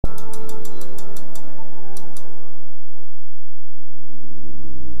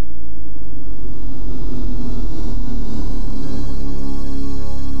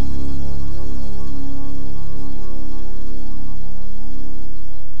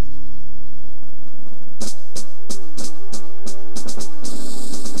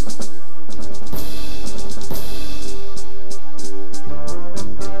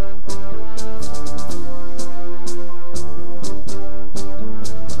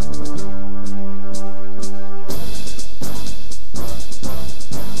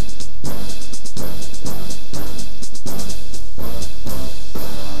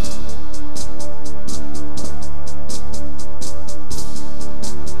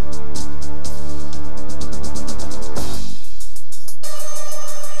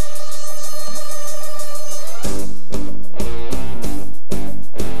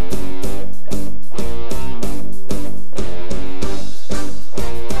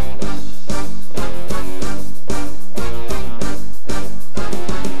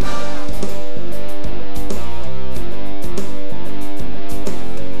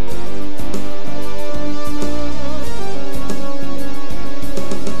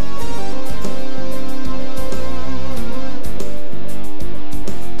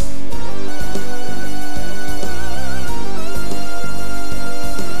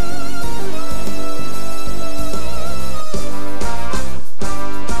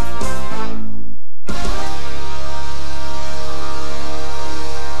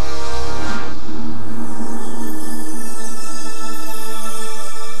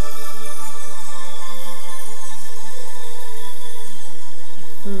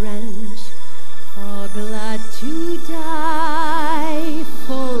die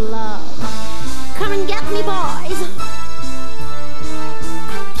for love. Come and get me, boys.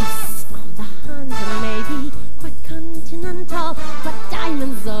 A kiss on the hand may be quite continental, but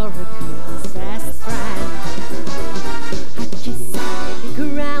diamonds are a girl's best friend. A kiss may be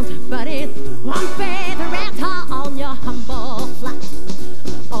grand, but it won't pay the rent on your humble flat.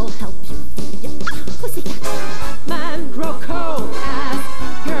 I'll help you feed your pussycat. Men grow cold as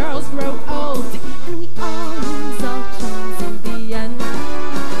girls grow old, and we all lose our charms in the end.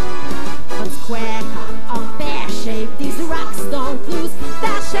 But square cut or pear shape, these rocks don't lose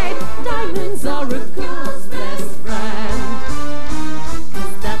their shape. Diamonds are a girl's best friend.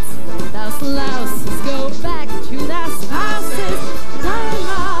 'Cause that's when those louses go back to their spouses. Diamonds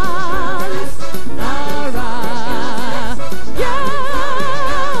are a girl's best friend.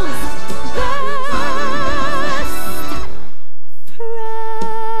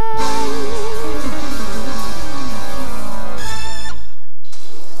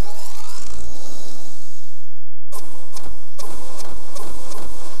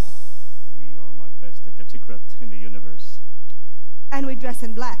 We are my best kept secret in the universe. And we dress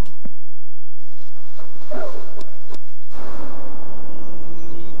in black.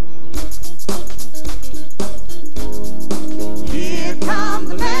 Here come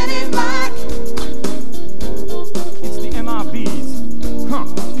the men in black. It's the MRBs. Huh,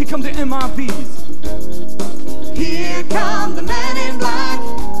 here come the MRBs. Here come the men in black.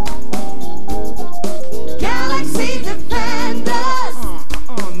 Galaxy defenders.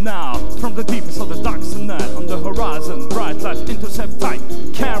 Now, from the deepest of the darkest night, on the horizon, bright light intercept tight.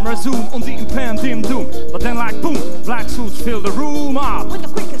 Camera zoom on the impending doom. But then like boom, black suits fill the room up. With the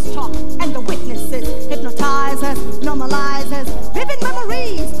quickest talk and the witnesses, hypnotizers, normalizers, vivid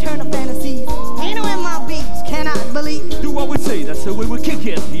memories, turn of fantasies. Ain't no MRBs, cannot believe. Do what we say, that's the way we kick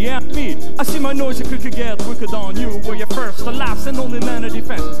it, yeah me. I see my noise, you could get wicked on you. We're your first, the last, and only man of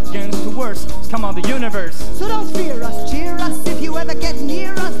defense. Against the worst, come on the universe. So don't fear us, cheer us. If you ever get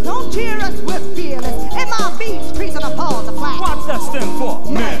near us, don't cheer us, we're fearless. MRBs, treason upon the flag. What's that stand for?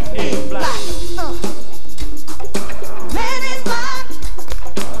 Men in black. Men in black.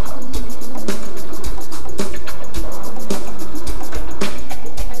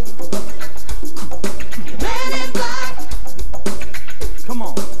 Men in black. Come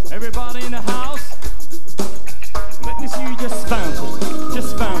on, everybody in the house. Let me see you just bounce with me.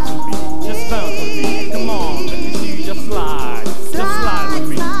 Just bounce with me. Just bounce with me. Come on, let me see you just slide. Just slide with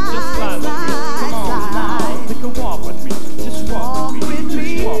me. Just slide with me. Come on now, take a walk with me. Just walk with me.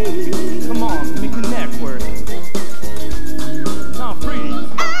 Just walk with me. Come on, make a neck work. Now freeze.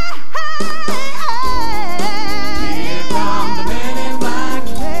 Here come the men in black.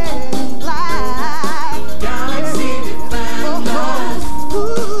 Galaxy defenders.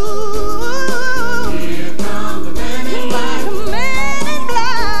 Here come the men in black.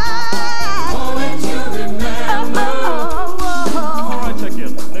 Won't you remember? Alright, check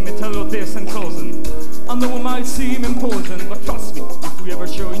it. Let me tell you this in closing. I know it might seem imposing, but trust me, if we ever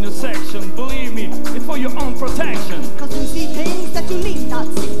show in a section, believe me, it's for your own protection. 'Cause we see things that you need not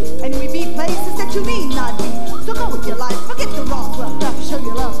see, and we be places that you need not be. So go with your life, forget the wrong stuff, show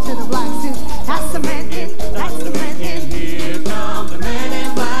your love to the black suits. That's the man in, that's the man in. Here come the men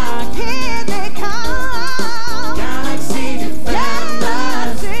in black. Here they come. Galaxy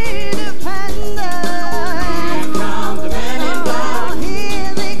defenders. Galaxy defenders. Here come the men in black. Oh,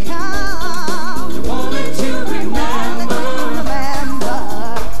 here they come. Won't let you remember. Remember,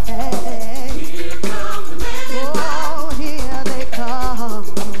 hey. Here come the men in black. Oh, here they come.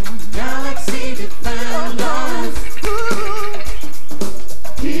 Galaxy defenders.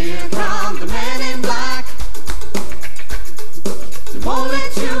 Here come the men in black. They won't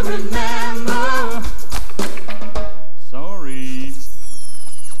let you remember. Sorry.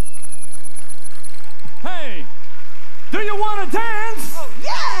 Hey, do you want to dance? Oh,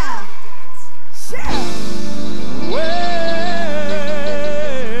 yeah! Sure.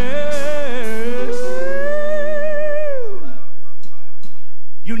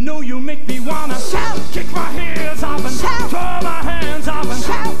 You know you make me wanna Shout. kick my heels up and Shout. throw my hands up and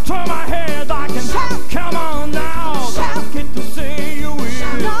Shout. throw my head back and Shout. come on now. Shout. Don't get to say you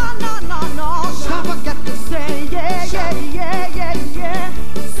will. No, no, no, no. Don't forget to say, yeah, yeah, yeah, yeah, yeah.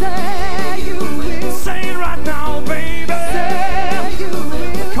 Say you will. Say it right now, baby. Say you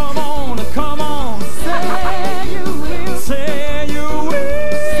will. Come on, come on. Say you will. Say you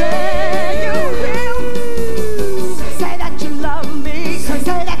will. Say you will. Say that you love me. Say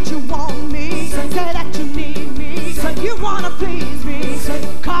that you want me. Say that you need me. Say you wanna please me. Say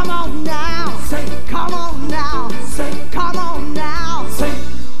come on now. Say come on now. Say come on now. Say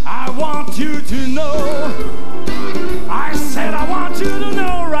I want you to know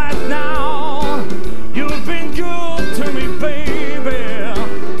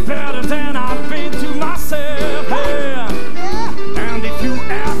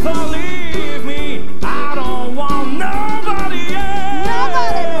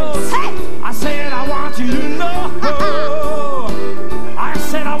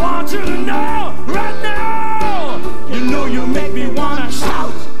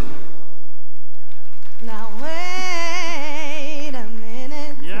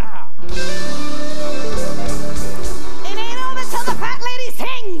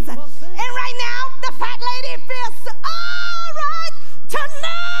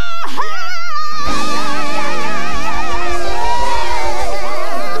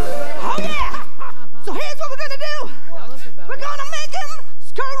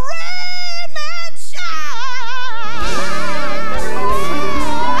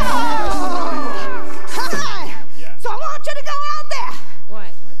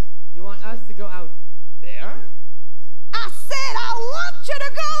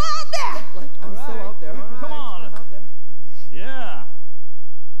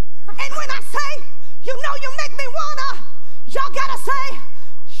And when I say, you know you make me wanna, y'all gotta say,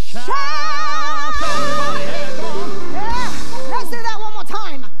 shout. Yeah, let's do that one more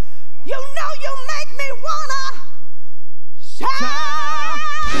time. You know you make me wanna shout.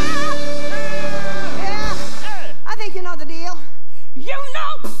 Yeah, I think you know the deal. You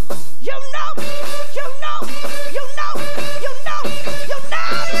know, you know, you know, you know, you know, you know, you know, you know,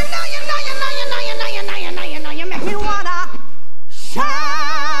 you know, you know, you know, you know, you know, you know, you make me wanna shout.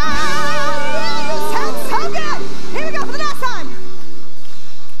 Yeah, you sound so good. Here we go for the last time.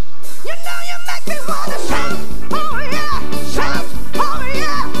 You know you make me wanna shout. Oh yeah, shout. Oh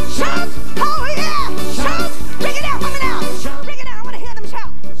yeah, shout. Oh yeah, shout. Bring it out for me now. Bring it out. I wanna hear them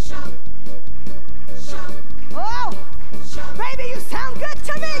shout. Shout, shout. Oh, baby, you sound good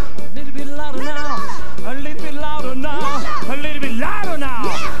to me. A little bit louder now. A little bit louder now. A little bit louder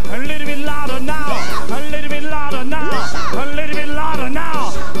now. A little bit louder now. A little bit louder now. A little bit louder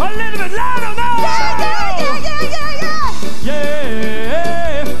now. A little bit louder now. Yeah, yeah, yeah, yeah, yeah, yeah. Yeah.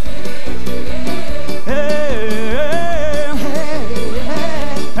 Hey.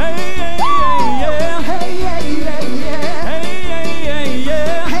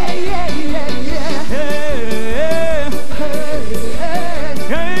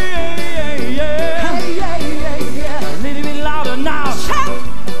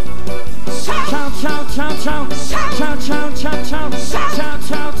 Chow chow chow chow chow chow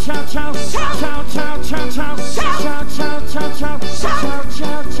chow chow chow chow chow chow chow chow chow chow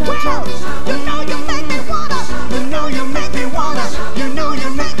chow chow. You know you make me wanna. You know you make me wanna. You know you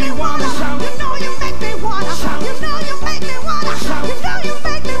make me wanna. You know you make me wanna. You know you make me wanna. You know you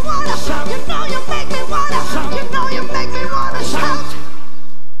make me wanna. You know you make me wanna. You know you make me wanna shout.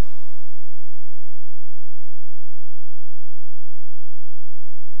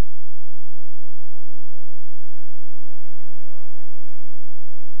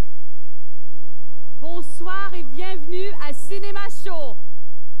 Bonsoir et bienvenue à Cinémashow.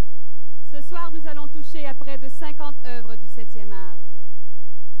 Ce soir, nous allons toucher à près de 50 œuvres du 7e art.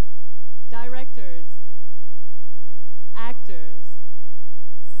 Directors, actors,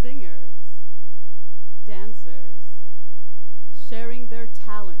 singers, dancers, sharing their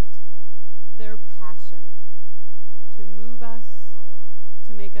talent, their passion, to move us,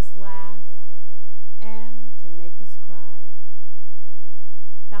 to make us laugh, and to make us cry.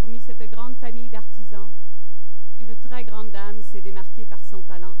 Parmi cette grande famille d'artisans, une très grande dame s'est démarquée par son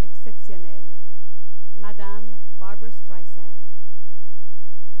talent exceptionnel, Madame Barbara Streisand.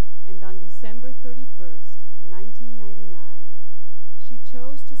 And on December 31st, 1999, she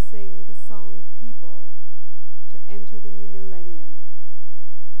chose to sing the song People to enter the new millennium,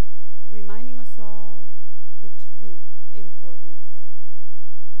 reminding us all the true importance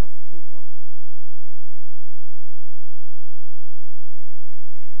of people.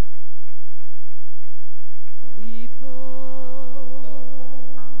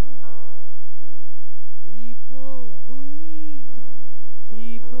 People who need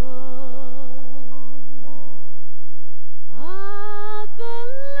people are the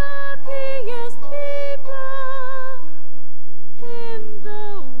luckiest people in the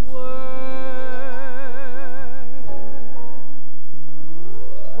world,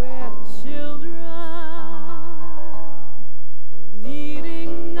 where children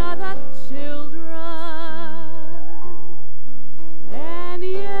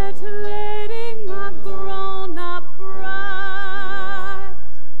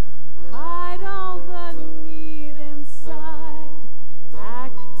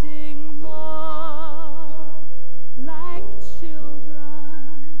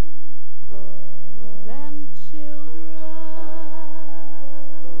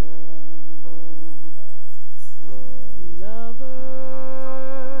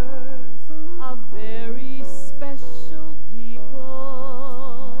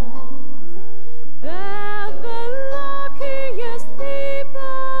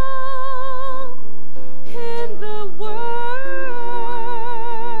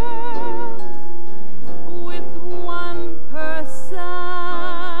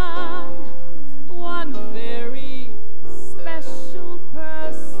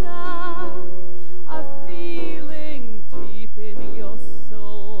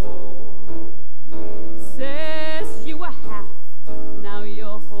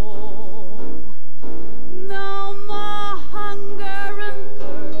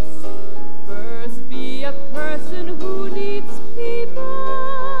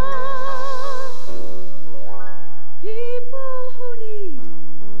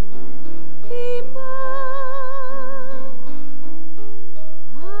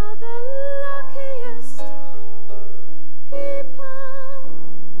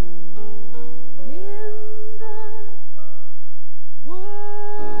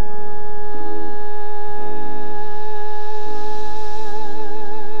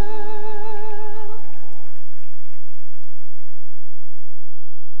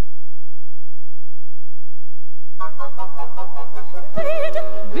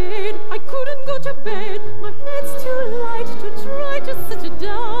Bed, I couldn't go to bed. My head's too light to try to sit it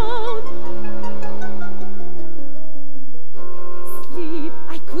down. Sleep,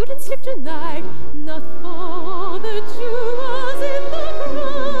 I couldn't sleep tonight. Not for the jewels in the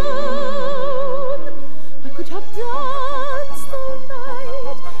crown. I could have danced all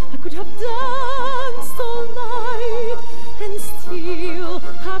night. I could have danced all night and still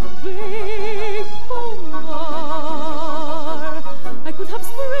have begged for more. I could have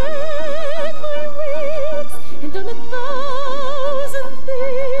spread my wings and done 1,000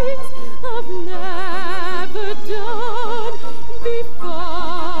 things I've never done before.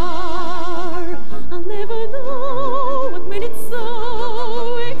 I'll never know what made it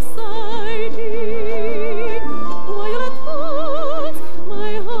so exciting. While at once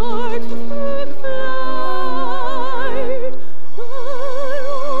my heart took flight, I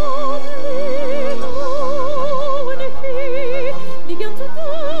only know when he began to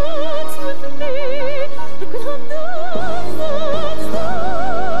dance with me. I could have danced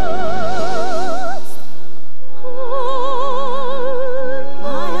I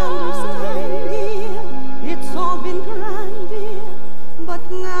understand, dear, it's all been grand, dear, but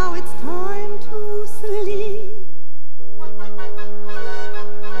now it's time to sleep.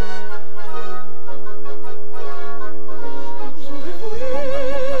 J'aurais voulu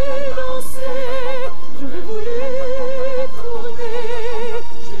danser, j'aurais voulu tourner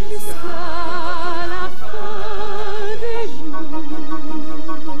jusqu'à la fin des jours.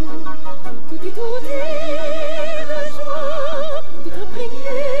 Tout est de joie, tout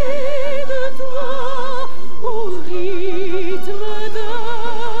imprégné de toi, au rythme de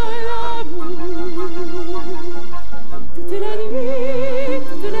l'amour. Toute la nuit,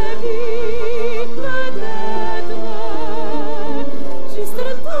 toute la vie peut-être, juste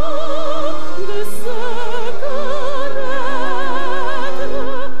le temps de se connaître.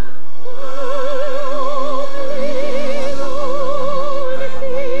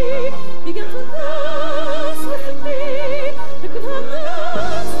 Only began to dance with me. I could have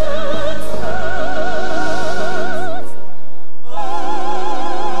danced, danced, danced.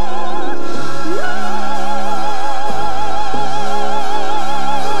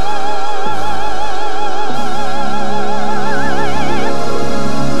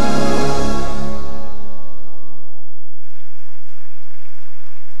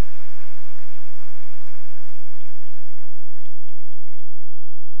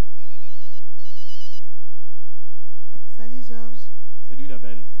 Salut Georges. Salut la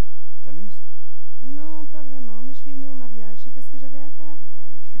belle. Tu t'amuses? Non, pas vraiment, mais je suis venue au mariage. J'ai fait ce que j'avais à faire. Ah,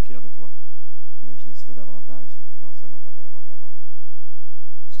 mais je suis fier de toi. Mais je le serais davantage si tu dansais dans ta belle robe lavande.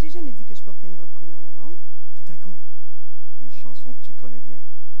 Je t'ai jamais dit que je portais une robe couleur lavande. Tout à coup, une chanson que tu connais bien.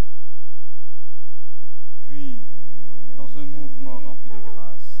 Puis, dans un mouvement rempli de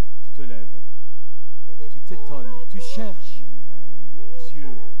grâce, tu te lèves, tu t'étonnes, tu cherches. Dieu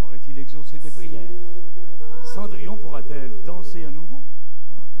aurait-il exaucé tes prières? Cendrillon pourra-t-elle danser à nouveau?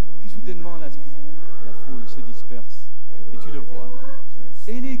 Puis soudainement, la foule se disperse et tu le vois,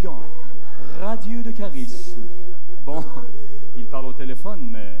 élégant, radieux de charisme. Bon, il parle au téléphone,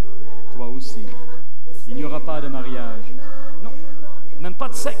 mais toi aussi. Il n'y aura pas de mariage. Non, même pas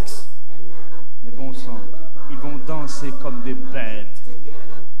de sexe. Mais bon sang, ils vont danser comme des bêtes.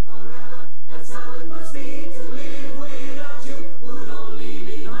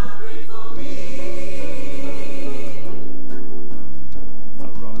 I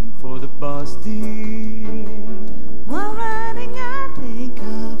run for the bus, dear. While riding, I think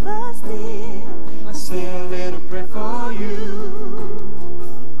of us, dear. I say a little prayer for you.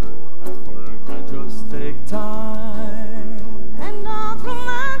 At work, I just take time. And all through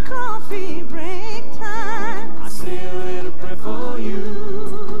my coffee break time, I say a little prayer for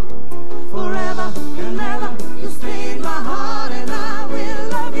you. forever and ever, you stay in my heart, and I will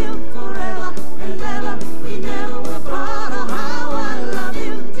love you forever and ever. We never were apart. Oh, how I love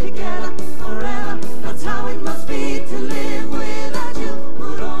you together forever. That's how it must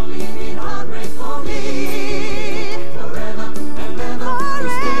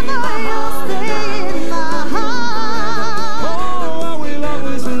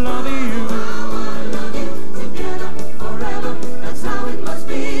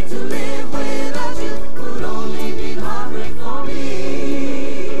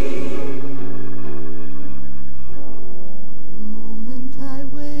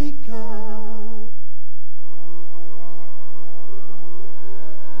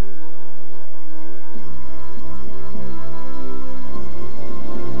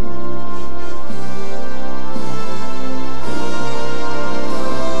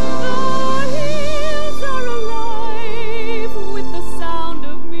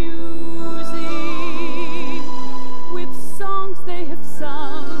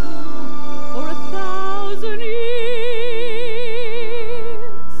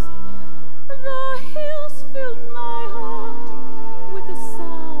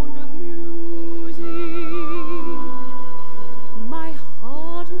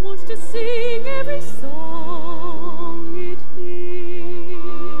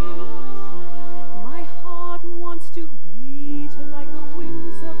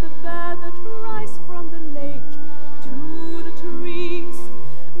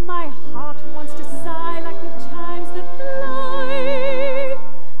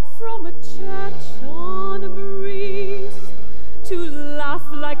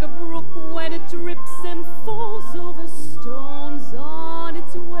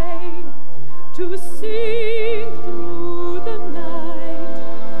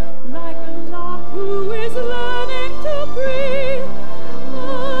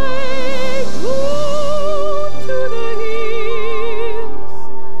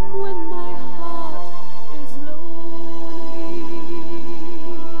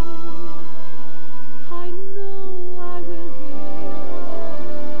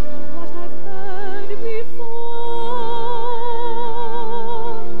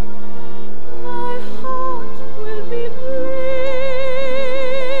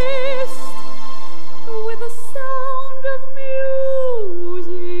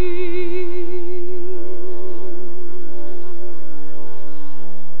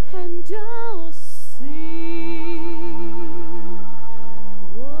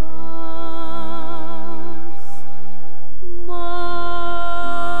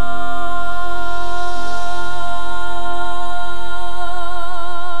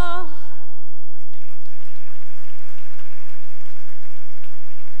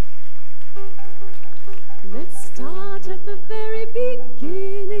Let's start at the very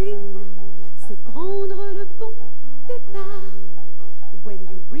beginning. C'est prendre le bon départ. When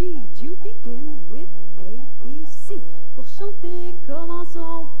you read, you begin with A, B, C. Pour chanter,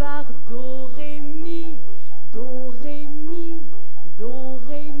 commençons par Do, Ré, Mi. Do, Ré, Mi. Do,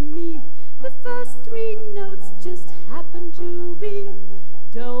 Ré, Mi. The first three notes just happen to be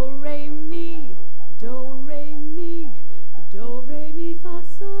Do, Ré, Mi. Do, Ré, Mi. Do, Ré, Mi, Fa,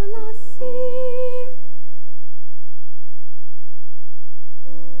 Sol, La, Si.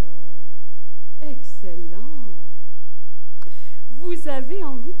 Excellent. Vous avez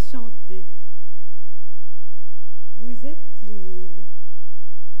envie de chanter. Vous êtes timide.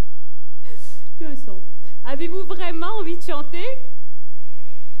 Puis un son. Avez-vous vraiment envie de chanter?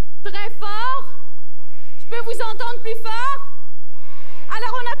 Très fort? Je peux vous entendre plus fort?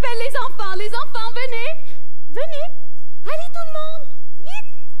 Alors on appelle les enfants. Les enfants, venez. Venez. Allez tout le monde.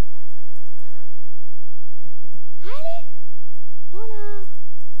 Vite. Allez. Oh là.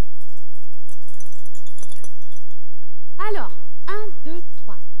 Alors, 1, 2,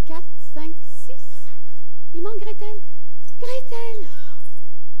 3, 4, 5, 6. Il manque Gretel. Gretel.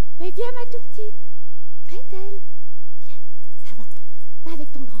 Mais viens ma tout petite. Gretel. Viens, ça va. Va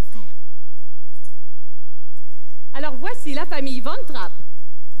avec ton grand frère. Alors voici la famille Von Trapp.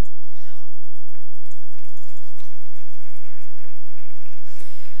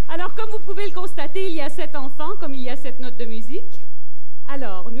 Alors comme vous pouvez le constater, il y a 7 enfants, comme il y a 7 notes de musique.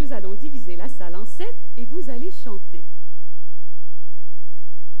 Alors nous allons diviser la salle en 7 et vous allez chanter.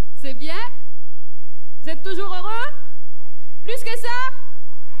 C'est bien? Vous êtes toujours heureux? Plus que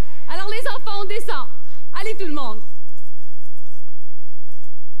ça? Alors les enfants, on descend. Allez tout le monde.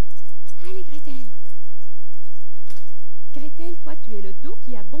 Allez Gretel. Gretel, toi tu es le Do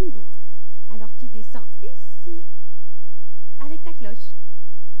qui a bon dos. Alors tu descends ici, avec ta cloche.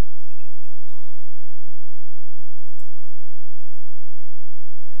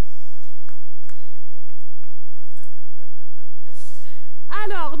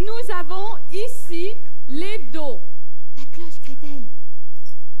 Alors, nous avons ici les Do. Ta cloche, Gretel.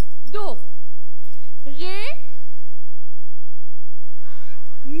 Do. Ré.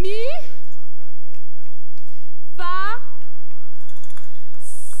 Mi. Fa.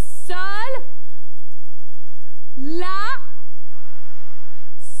 Sol. La.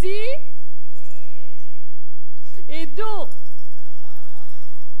 Si. Et Do.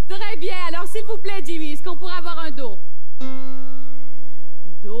 Très bien. Alors, s'il vous plaît, Jimmy, est-ce qu'on pourrait avoir un Do?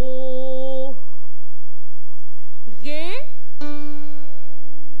 Do, Ré,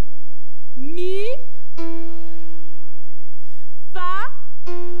 Mi, Fa,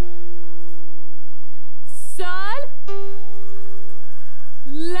 Sol,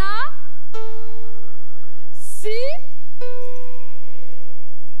 La, Si,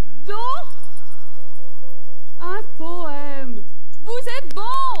 Do. Un poème. Vous êtes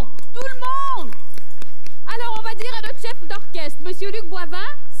bon, tout le monde. Alors, on va dire à notre chef d'orchestre, Monsieur Luc Boivin,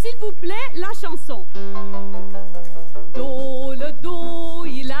 s'il vous plaît, la chanson. Do, le Do,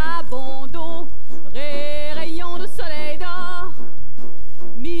 il a bon dos. Ré, rayon de soleil d'or.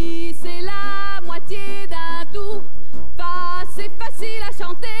 Mi, c'est la moitié d'un tout. Fa, c'est facile à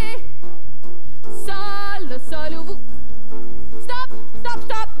chanter. Sol, le sol où vous... Stop, stop,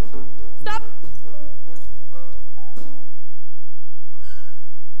 stop, stop.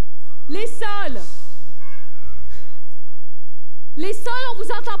 Les sols. Les sols, on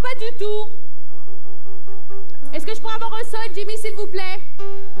vous entend pas du tout. Est-ce que je pourrais avoir un sol, Jimmy, s'il vous plaît?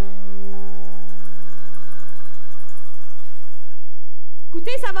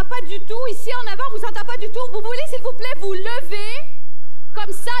 Écoutez, ça va pas du tout. Ici, en avant, on vous entend pas du tout. Vous voulez, s'il vous plaît, vous lever?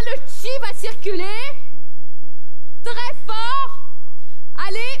 Comme ça, le chi va circuler. Très fort.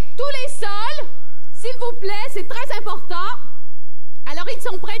 Allez, tous les sols, s'il vous plaît, c'est très important. Alors, ils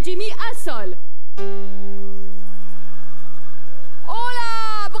sont prêts, Jimmy, un sol. Oh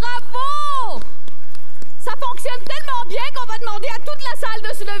là, bravo! Ça fonctionne tellement bien qu'on va demander à toute la salle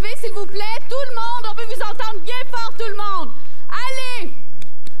de se lever, s'il vous plaît. Tout le monde, on veut vous entendre bien fort, tout le monde. Allez!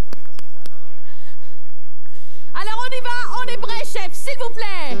 Alors on y va, on est prêt, chef, s'il vous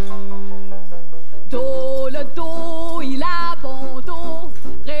plaît. Do, le Do, il a bon dos.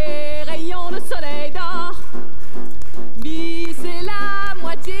 Ré, rayon de soleil d'or. Mi, c'est la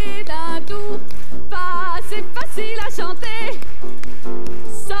moitié d'un tout. Fa, c'est facile à chanter.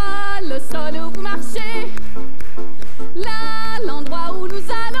 Sol, le sol où vous marchez. Là, l'endroit où nous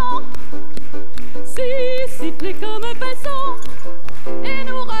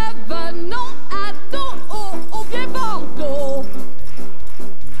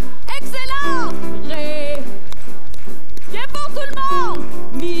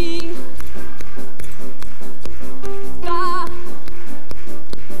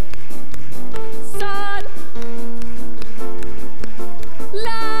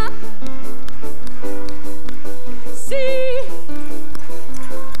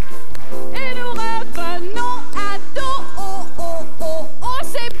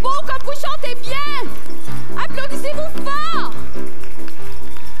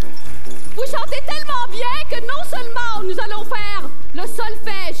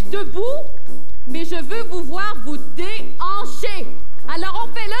debout, mais je veux vous voir vous déhancher. Alors on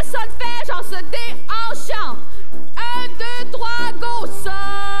fait le solfège en se déhanchant. 1, 2, 3, go!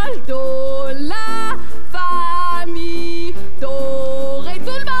 Sol, do, la, fa, mi, do, ré.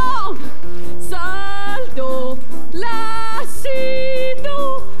 Tout le monde! Sol, do, la, si,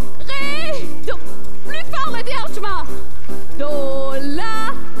 do, ré, do. Plus fort le déhanchement. Do,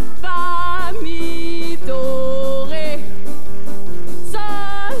 la, fa, mi, do, ré.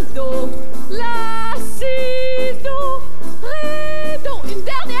 Sol, do, la, si, do, ré, do. Une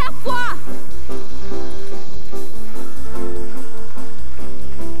dernière fois.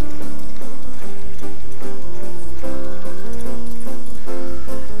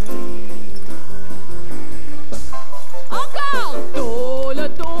 Encore. Do, le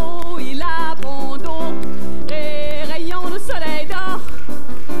do, il a bon do. Ré, rayon, le soleil d'or.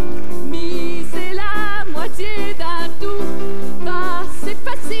 Mi, c'est la moitié d'un tout. Fa, c'est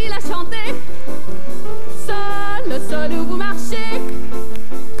facile à chanter. Sol, le sol où vous marchez.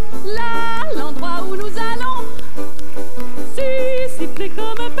 Là, l'endroit où nous allons. Si, sifflez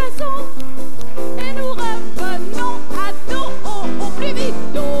comme un pinceau. Et nous revenons à do, au plus vite.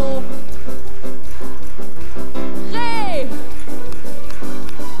 Do, ré.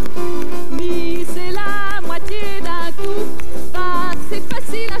 Mi, c'est la moitié d'un tout. Fa, c'est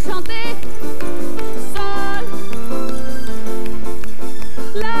facile à chanter. Sol,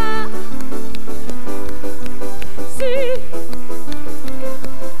 la, si.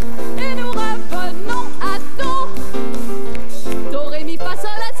 Et nous revenons à do. Do, ré, mi, fa,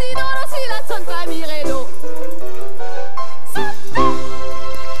 sol, la, si, do, do, si, la, sol, fa, mi, ré, do. Sol, la.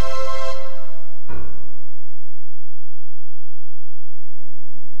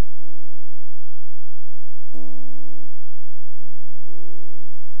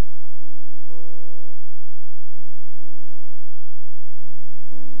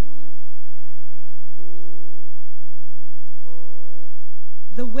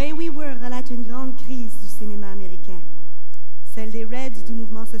 The Way We Were relate une grande crise du cinéma américain, celle des Reds du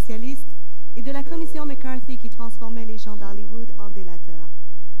mouvement socialiste et de la commission McCarthy qui transformait les gens d'Hollywood en délateurs.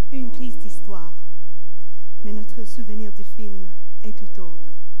 Une crise d'histoire. Mais notre souvenir du film est tout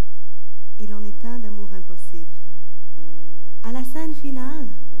autre. Il en est un d'amour impossible. À la scène finale,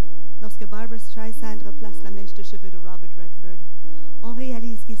 lorsque Barbra Streisand replace la mèche de cheveux de Robert Redford, on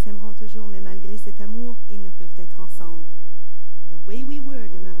réalise qu'ils s'aimeront toujours, mais malgré cet amour, ils ne peuvent être ensemble. The Way We Were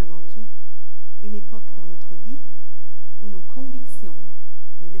demeure avant tout une époque dans notre vie où nos convictions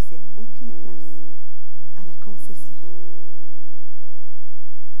ne laissaient aucune place à la concession.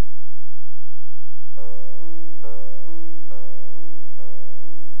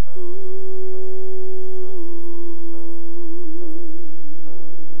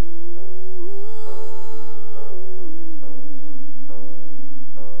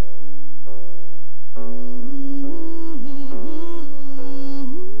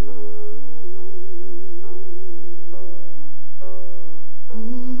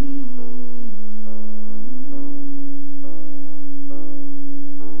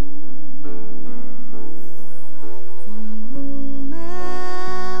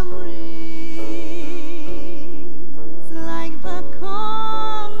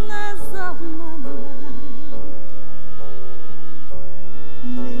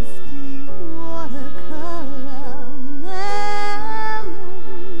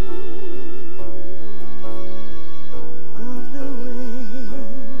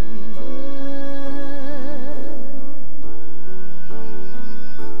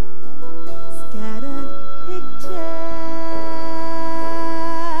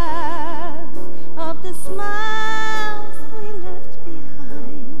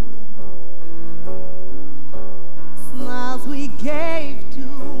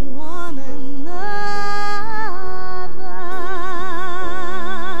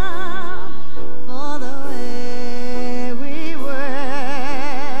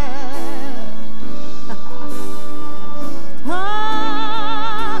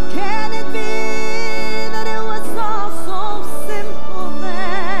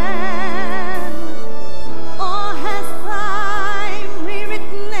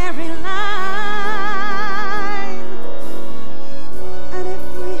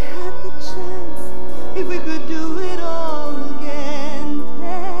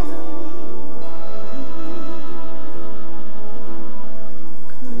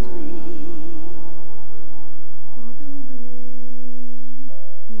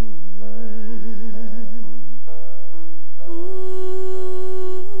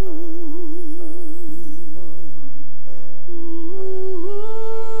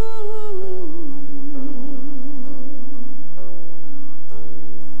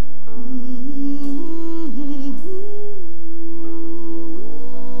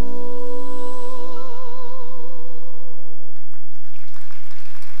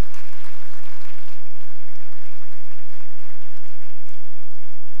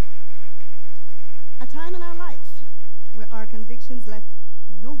 time in our life where our convictions left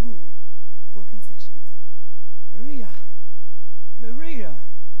no room for concessions. Maria! Maria!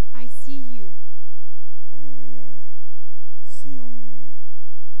 I see you. Oh, Maria, see only me.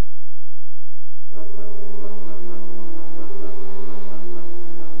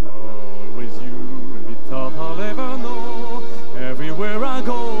 Always you, every thought I'll ever know. Everywhere I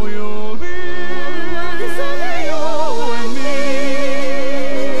go, you'll be. It's only you and me.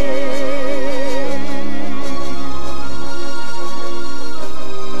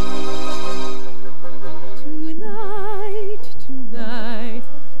 Tonight, tonight,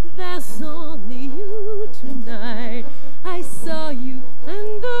 there's only you tonight. I saw you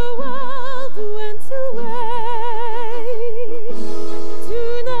and the world went away.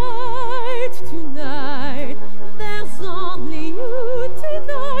 Tonight, tonight, there's only you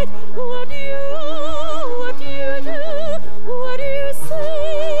tonight. What do you do? What do you say?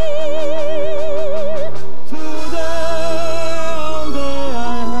 Today, all day I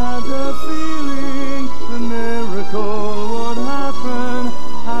had the feeling a miracle would happen.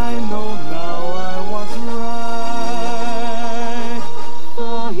 I know now I was right.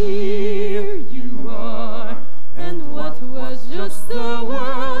 For here you are, and what was just a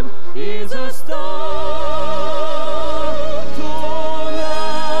word is a star tonight.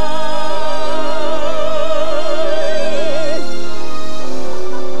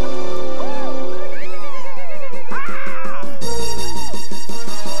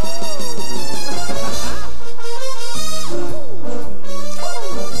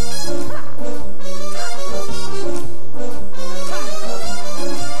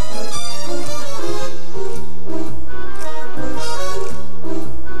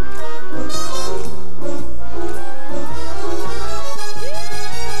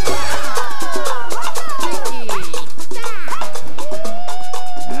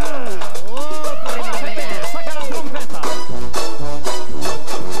 Saca la trompeta.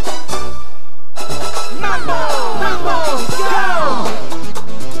 Mambo, mambo, go!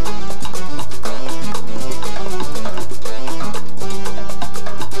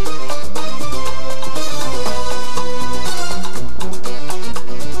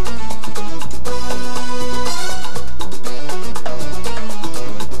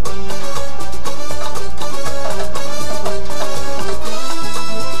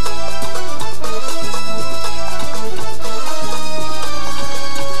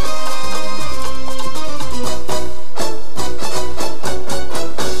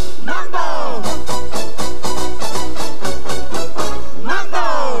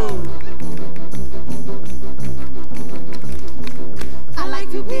 I like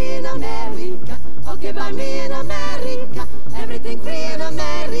to be in America. Okay, by me in America. Everything free in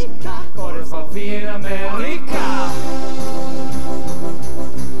America. Cores van vier Amerika.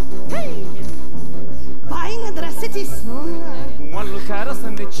 Hey! Buying a dress city soon. One look at us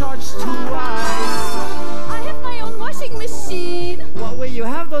and they charge 2 eyes. I have my own washing machine. What will you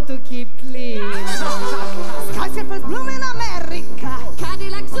have though to keep clean? Skyscrapers bloom in America.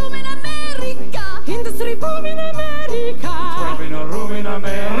 Cadillac Zoom in America. Industry boom in America. Driving a room in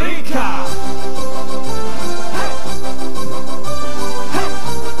America.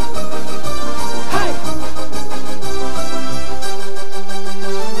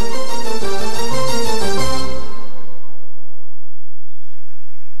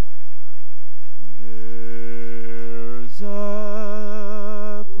 There's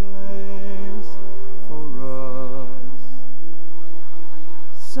a place for us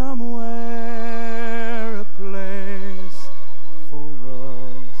somewhere, a place for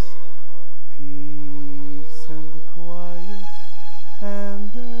us, peace and quiet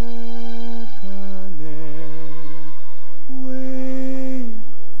and open air. Wait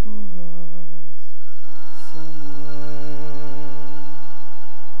for us somewhere.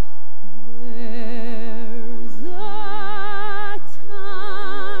 There's a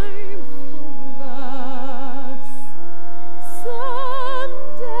time for us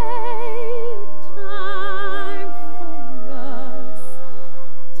someday.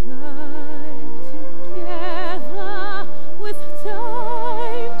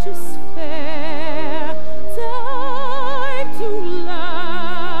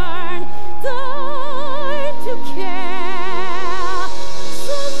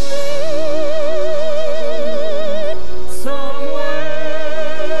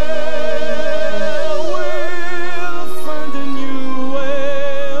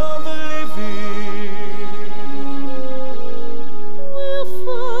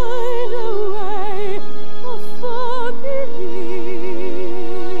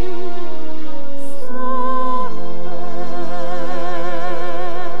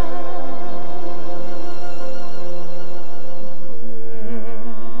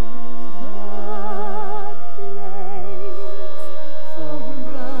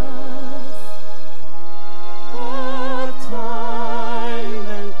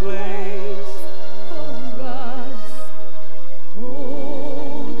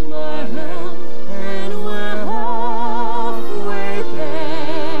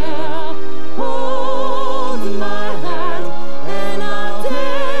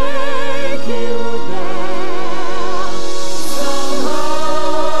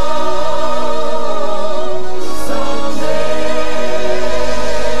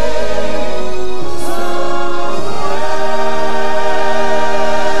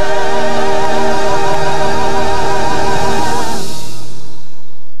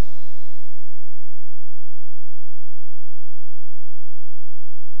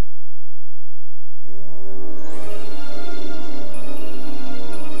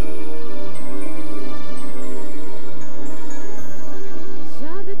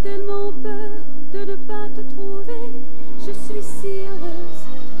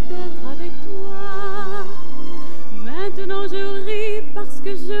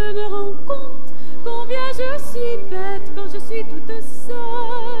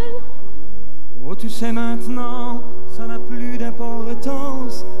 Tu sais maintenant, ça n'a plus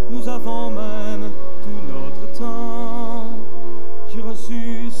d'importance, nous avons même tout notre temps. J'ai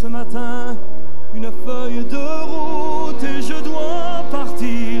reçu ce matin une feuille de route et je dois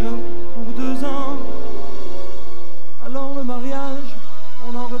partir pour 2 ans. Alors le mariage,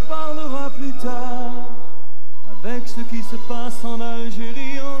 on en reparlera plus tard. Avec ce qui se passe en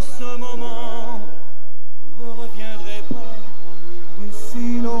Algérie en ce moment, je ne reviendrai pas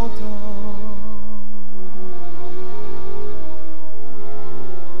d'ici longtemps.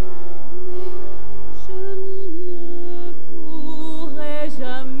 Je ne pourrai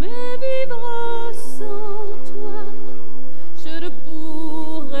jamais vivre sans toi. Je ne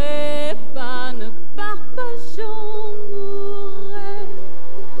pourrai pas ne partager, j'en mourrai.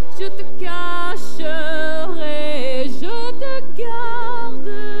 Je te cacherai, je te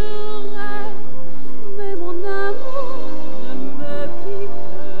garderai, mais mon amour ne me quitte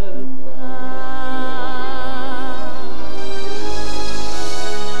pas.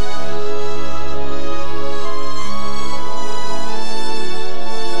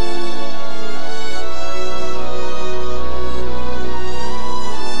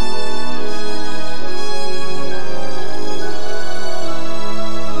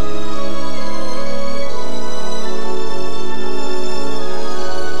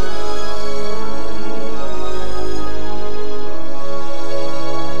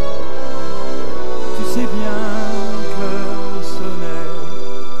 Tu sais bien que ce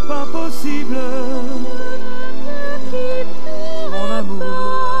n'est pas possible, mon amour.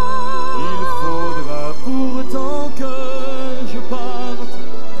 Il faudra pourtant que je parte.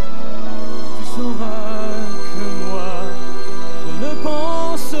 Tu sauras que moi, je ne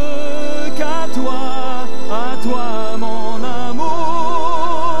pense qu'à toi, mon amour.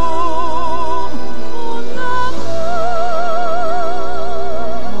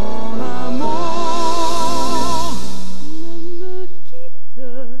 Mon amour. Ne me quitte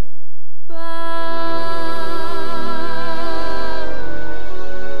pas.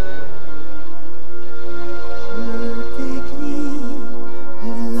 Je t'écris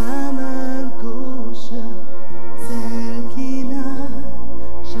de la main gauche, celle qui n'a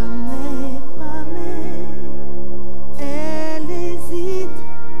jamais parlé. Elle hésite,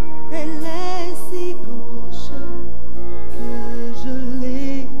 elle est si gauche que je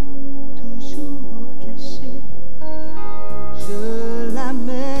l'ai toujours cachée. Je la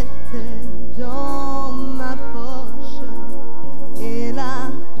mettais dans ma poche et là,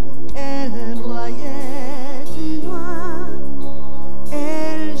 elle broyait du noir.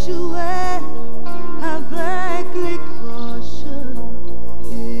 Elle jouait avec les croches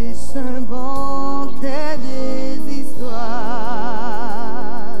et s'inventait des histoires.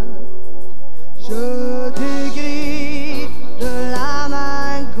 Je t'écris de la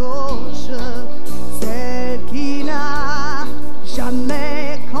main gauche, celle qui n'a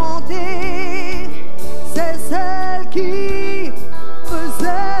jamais compté. C'est celle qui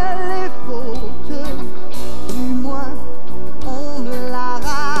faisait les fautes, du moins on me l'a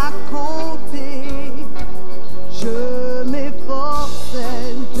raconté. Je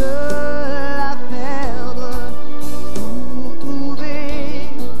m'efforçais de la perdre pour trouver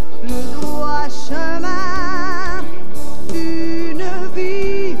le droit chemin. Une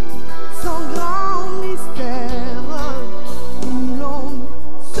vie sans grand mystère, où l'on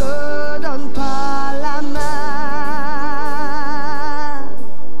se donne pas la main.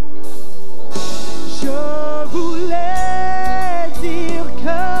 Je voulais dire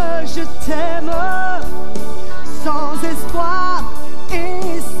que je t'aime sans espoir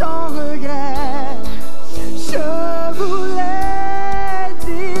et sans regret. Je voulais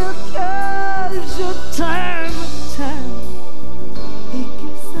dire que je t'aime et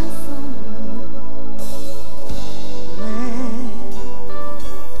que ça semble vrai.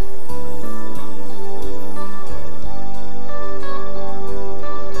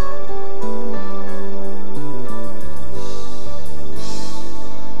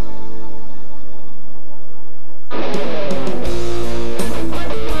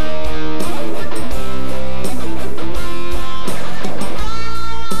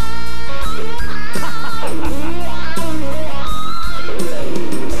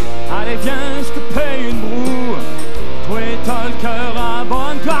 Allez viens, je te paye une broue. Toi t'as le cœur à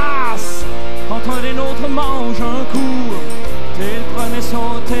bonne place. Quand un des nôtres mange un coup, t'es le premier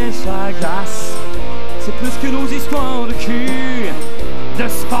sauter sa glace. C'est plus que nos histoires de cul, de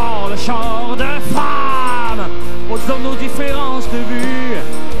sport, de char, de femmes. Au-delà de nos différences de vue,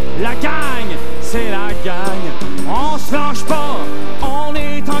 la gang, c'est la gang. On se lâche pas, on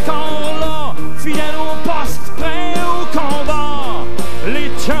est encore là, fidèles au poste, prêts au combat.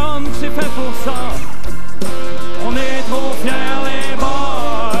 Les chums, c'est fait pour ça.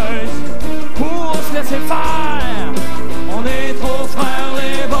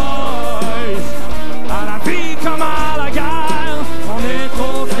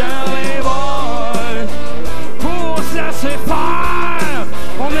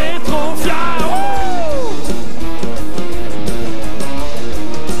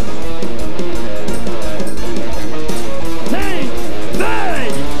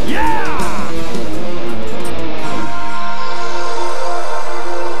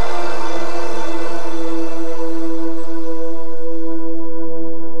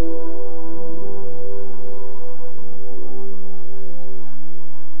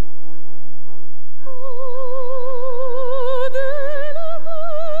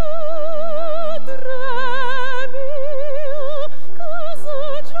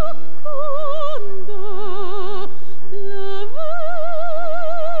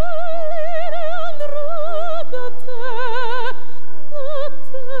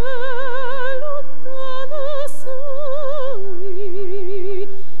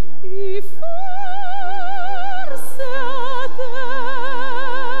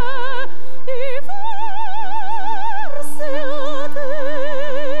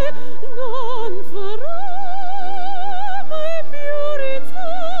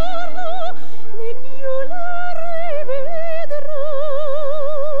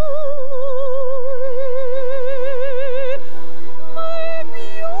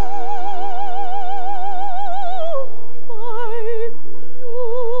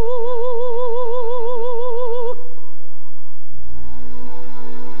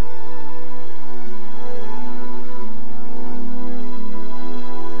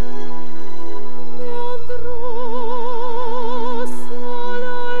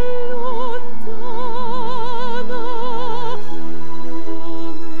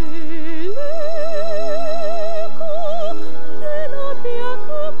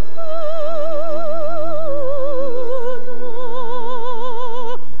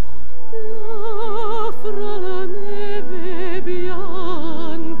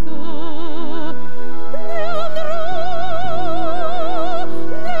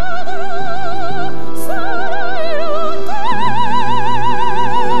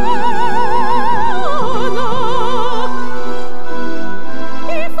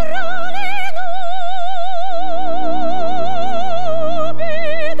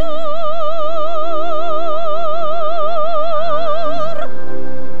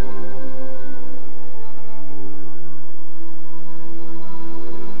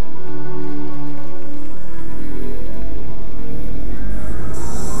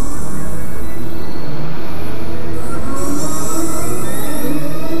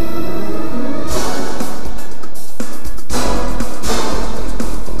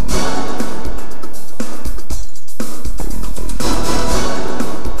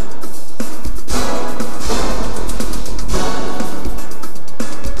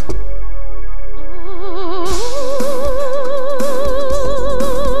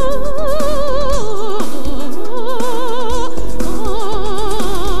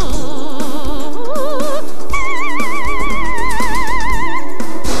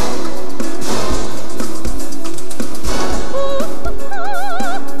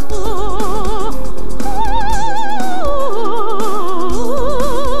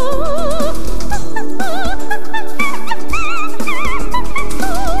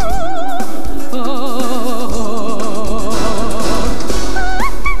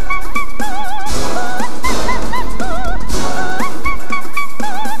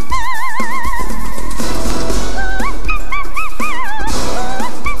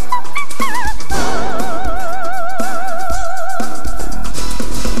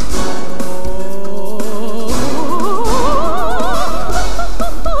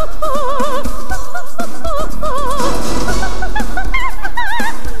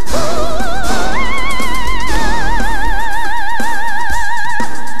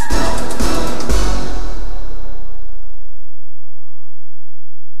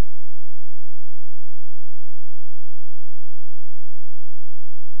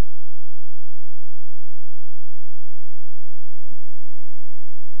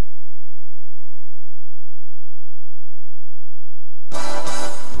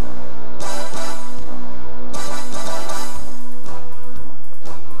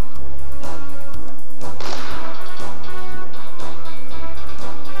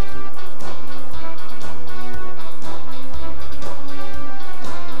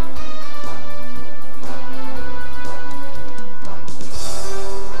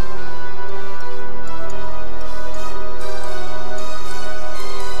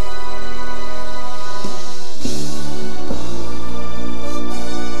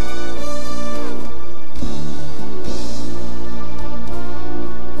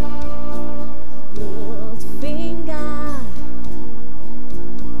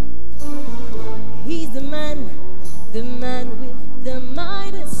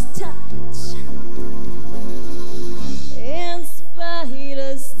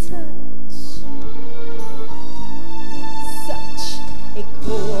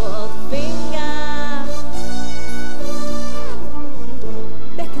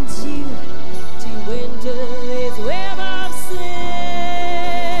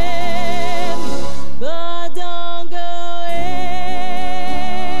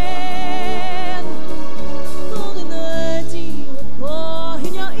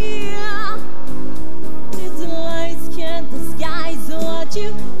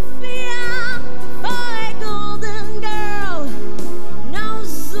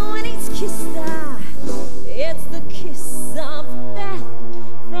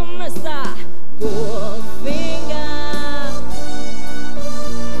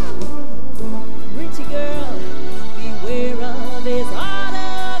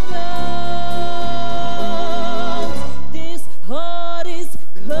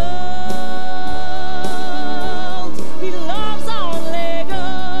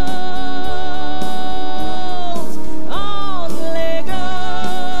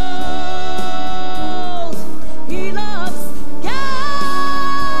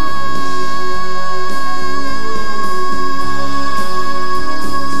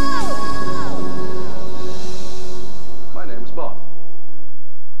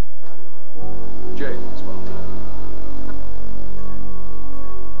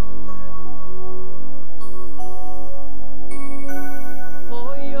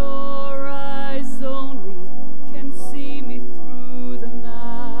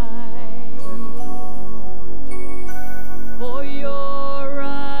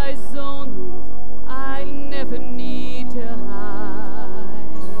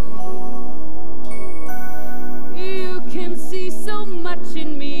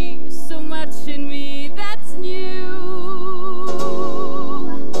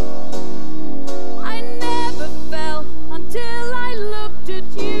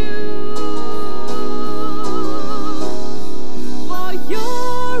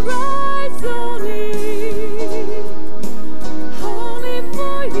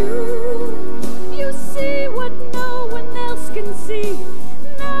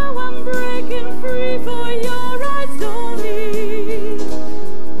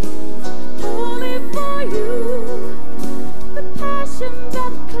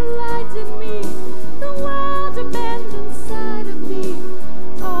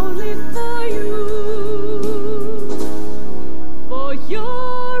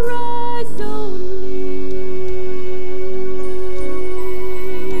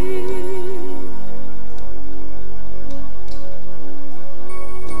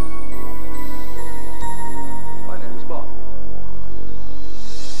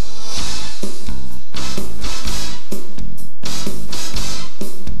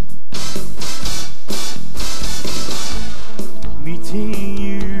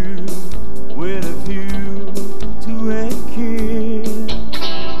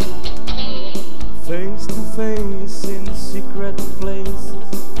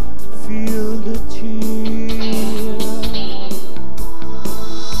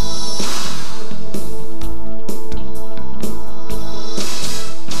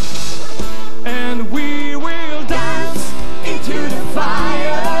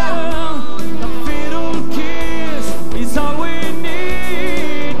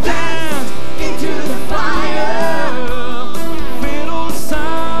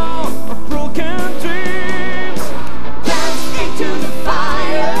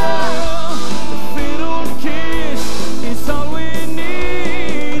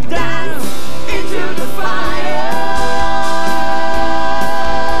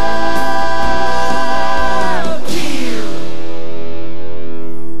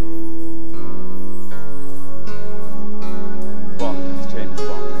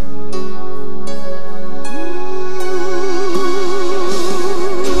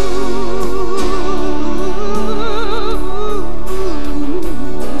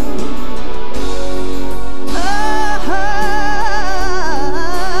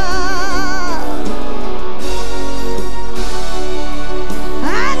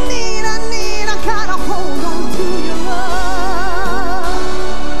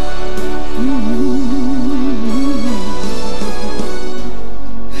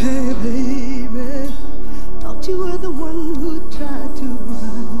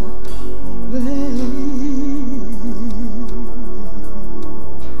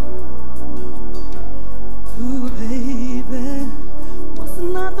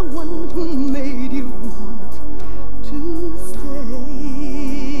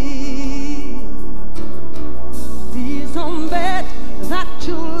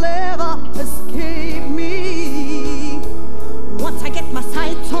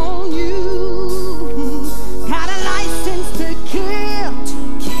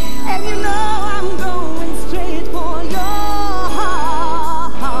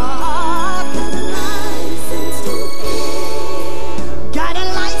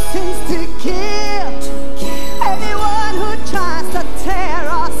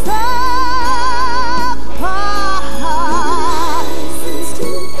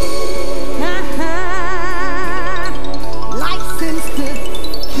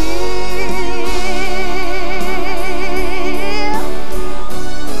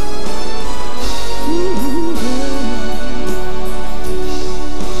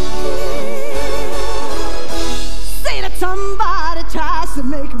 starts to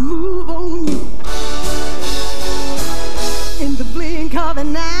make a move on you. In the blink of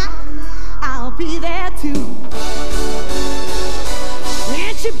an eye, I'll be there too.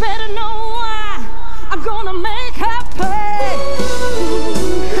 And she better know why I'm gonna make her pay.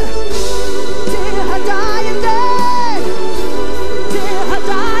 Till her dying day, till her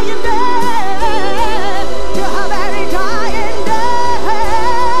dying day, till her very dying day.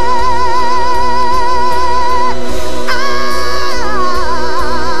 I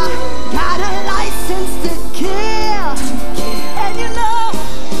got a license to kill, and you know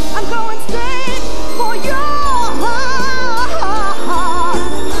I'm going straight for your heart.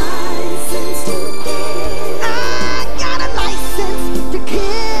 I got a license to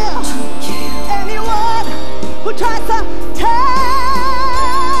kill anyone who tries to tear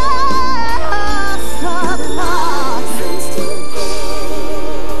us apart.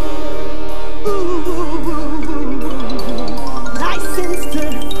 Ooh, license to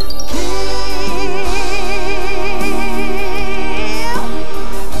kill.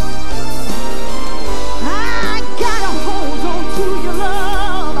 I got a hold on to your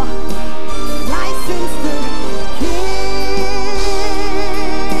love. License to kill.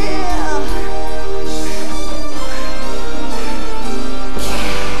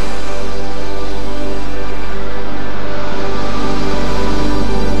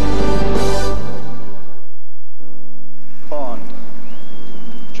 Bond.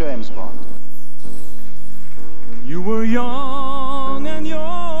 James Bond. When you were young and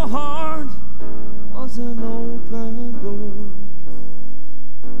your heart was an open book,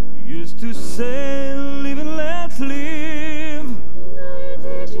 you used to say, live and let live.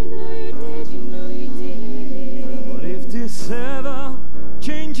 But if this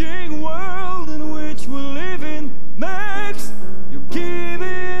ever-changing world in which we live in makes you give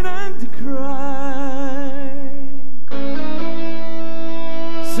in and cry,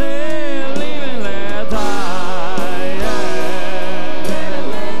 say, live and let die, yeah.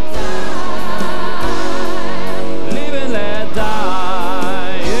 Live and let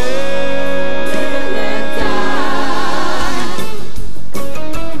die, yeah.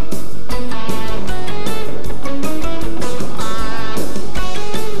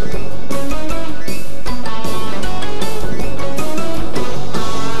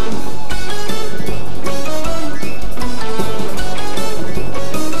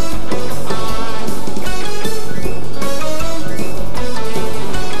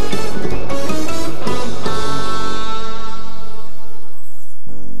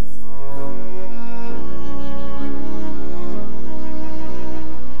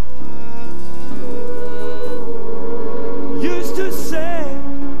 Used to say,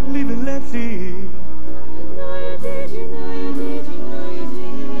 live and let live.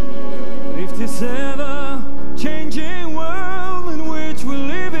 But if this ever-changing world in which we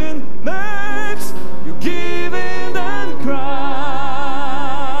live in makes you give in and cry,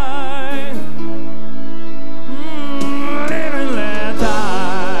 live and let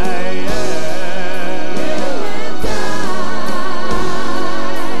die, yeah.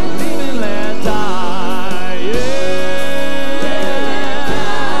 Live and let die, yeah.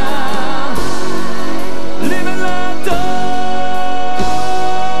 Live and let die.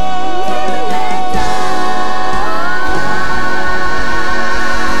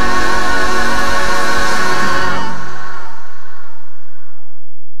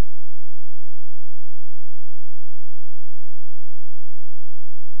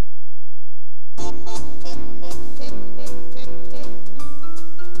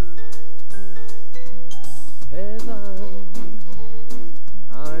 Heaven,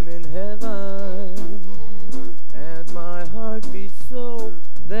 I'm in heaven, and my heart beats so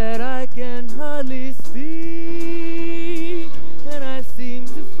that I can hardly speak, and I seem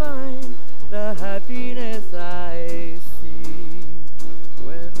to find the happiness I seek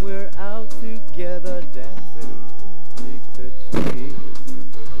when we're out together dancing cheek to cheek.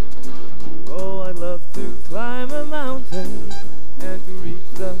 Oh, I'd love to climb a mountain and to reach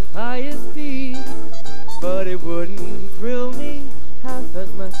the highest peak, but it wouldn't thrill me half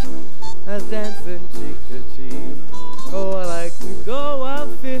as much as dancing cheek to cheek. Oh, I like to go out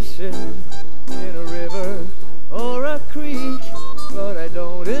fishing in a river or a creek, but I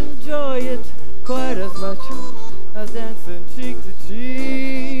don't enjoy it quite as much as dancing cheek to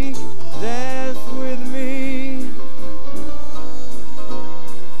cheek. Dance with me.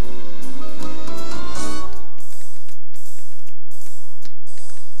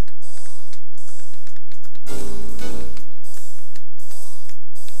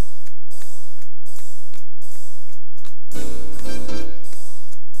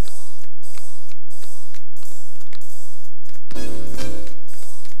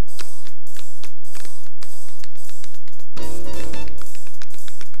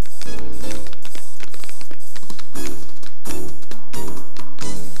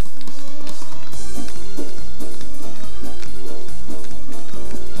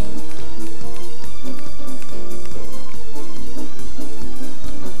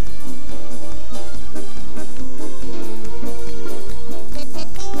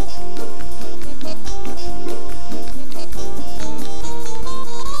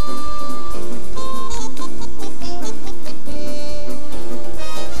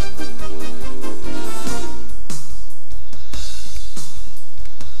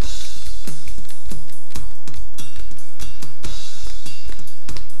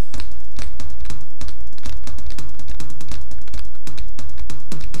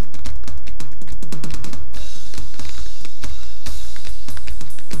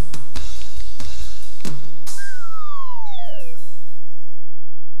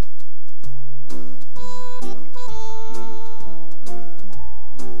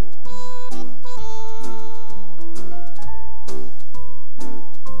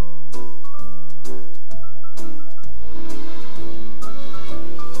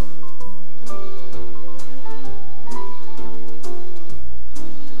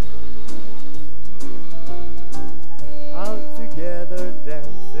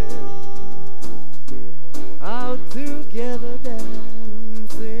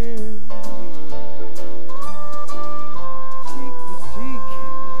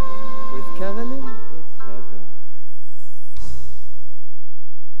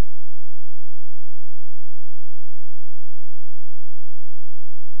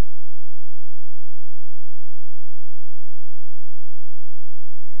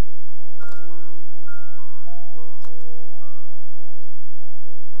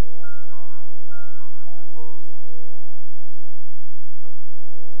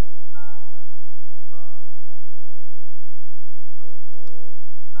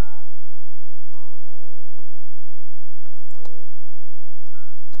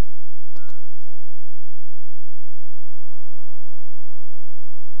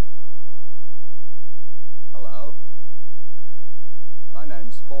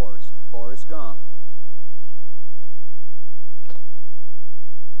 Forrest Gump.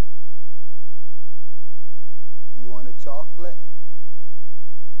 Do you want a chocolate?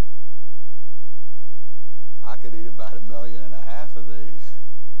 I could eat about 1.5 million of these.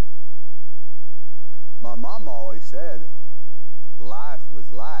 My mom always said life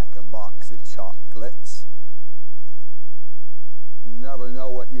was like a box of chocolates. You never know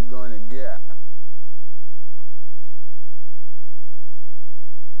what you're going to get.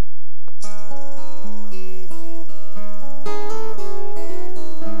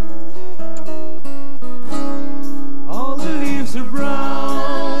 All the leaves are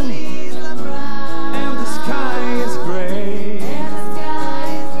brown, and the sky is gray.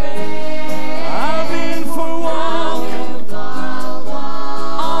 I've been for a walk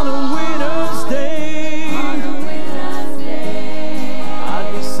on a winter's day. I'd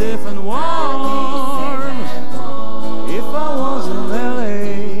be safe and warm if I was in LA.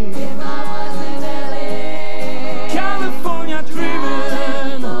 California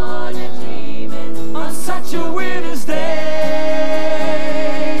dreaming on such a winter's day.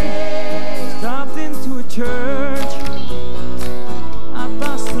 Stopped into a church, I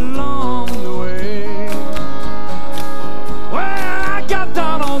passed along the way. Well, I got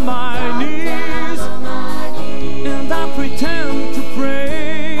down on my knees and I pretend to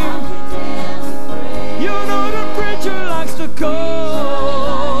pray. You know the preacher likes to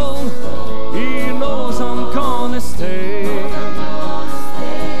call, he knows I'm gonna stay.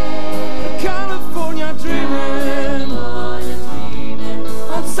 California dreaming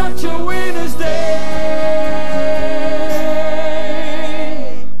on such a winter's day.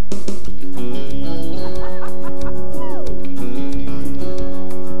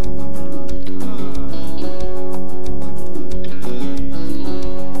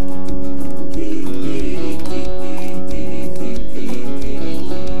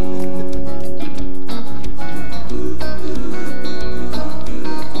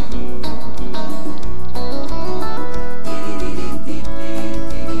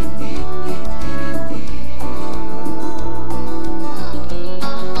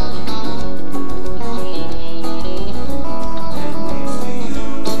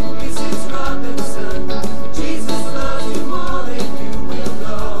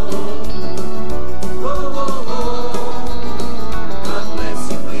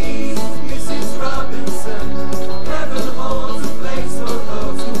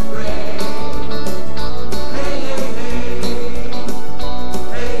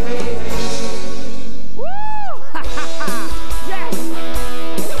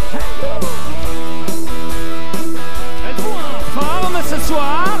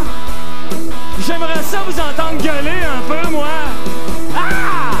 J'aimerais ça vous entendre gueuler un peu, moi.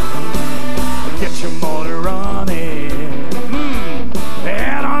 Ah! Get your motor running.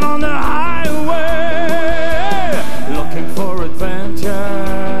 Head on the highway. Looking for adventure.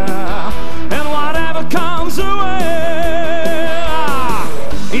 And whatever comes away.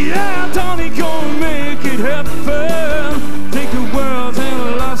 Yeah, Tony gonna make it happen. Take the world in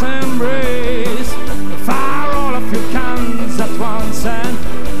a love's embrace. Fire all of your cans at once and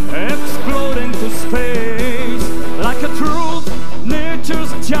explode into space like a truth,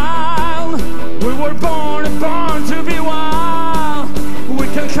 nature's child. We were born to be wild. We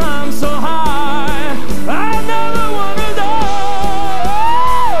can climb so high. I never wanna die.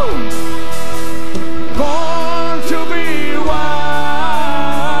 Born to be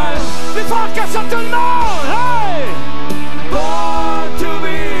wild. Before que ça tout le monde, hey! Born to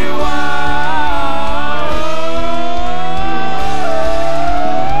be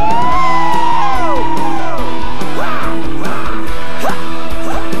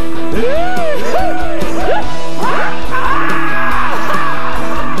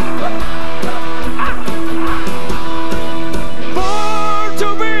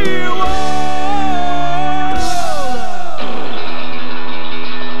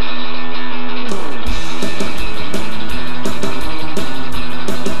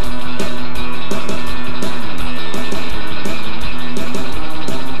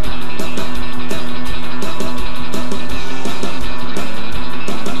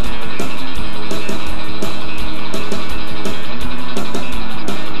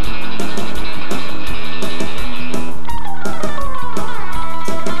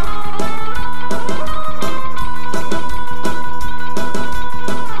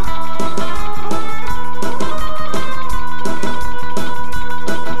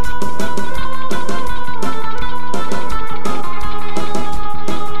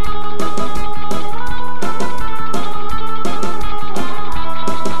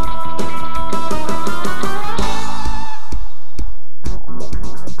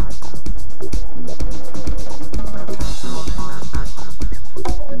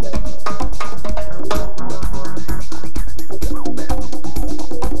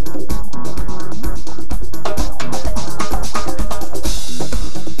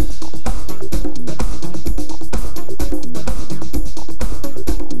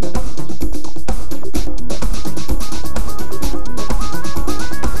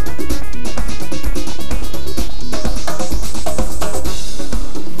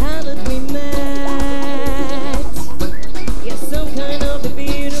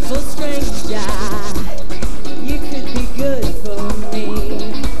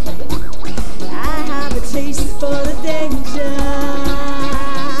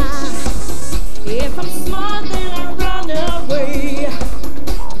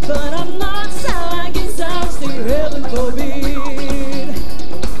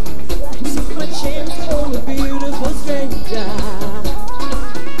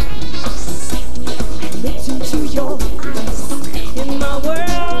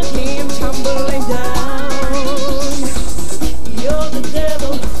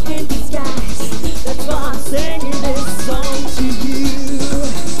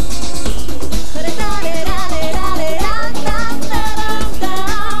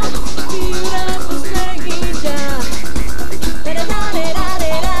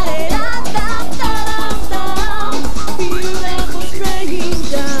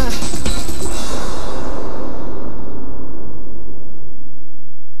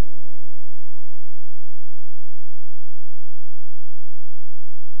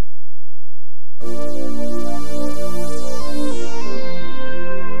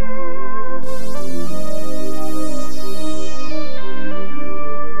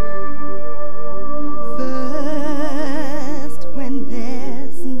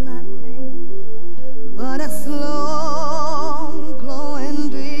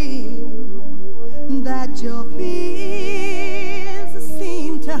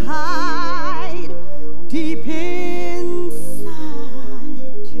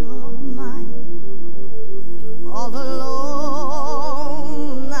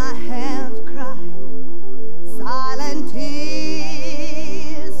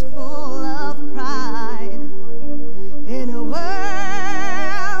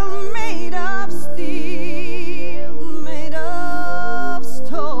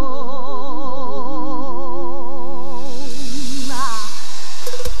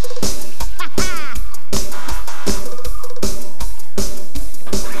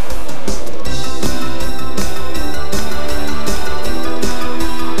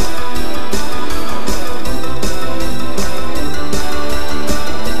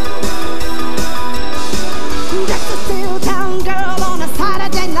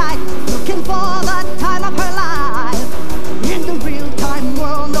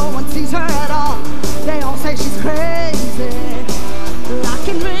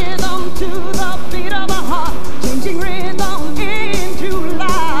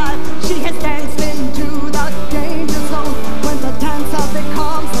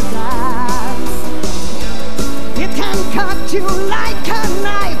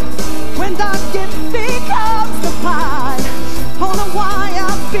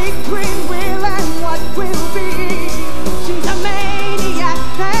between will and what will be. She's a maniac,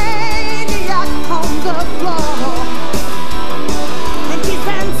 maniac on the floor. And she's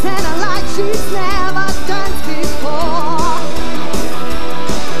dancing like she's never danced before.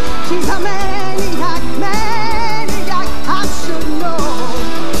 She's a maniac, maniac, I should know.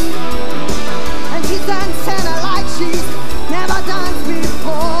 And she's dancing like she's never danced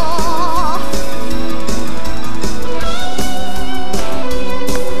before.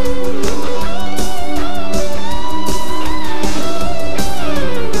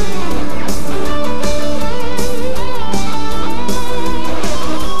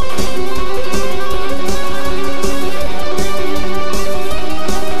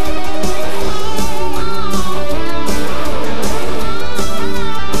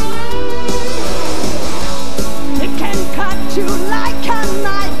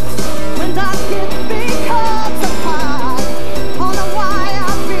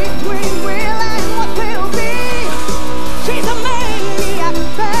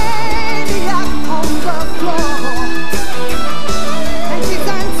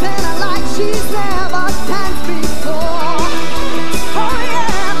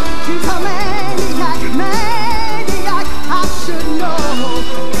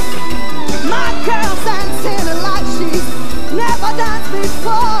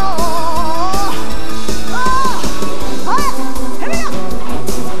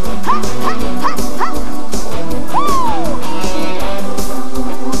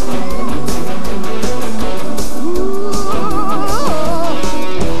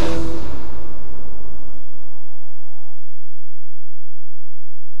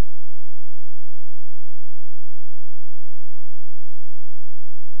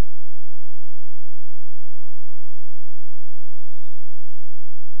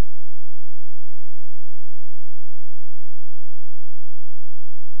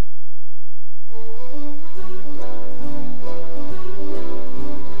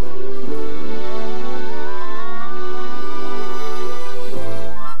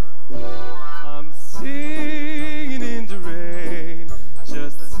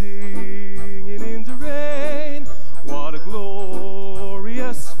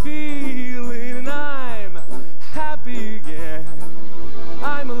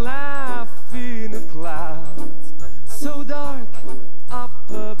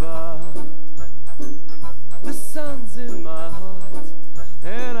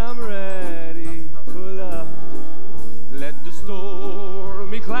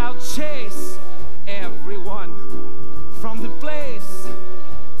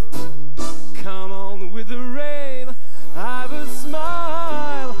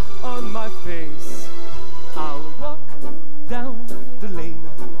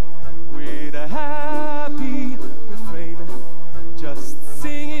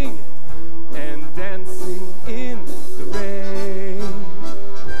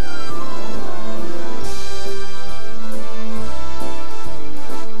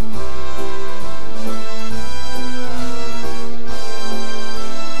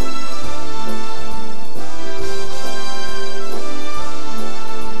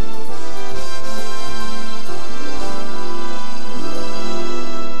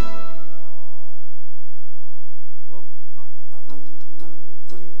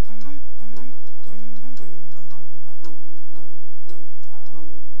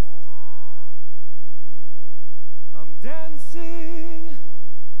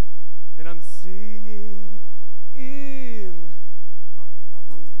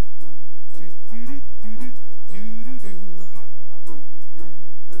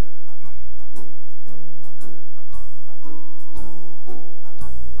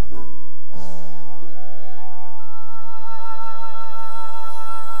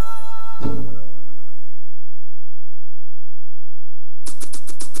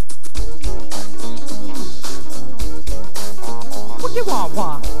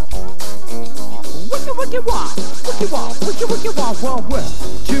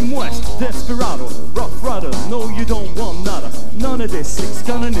 G.Charest, Desperado, Rough Rider, no you don't want nada. None of this, six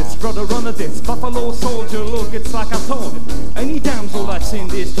gun in this, brother run of this. Buffalo soldier, look, it's like I told you. Any damsel that's in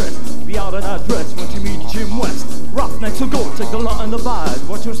distress, be out of that dress when you meet G.Charest. Roughnecks will go, take the lot and the bad.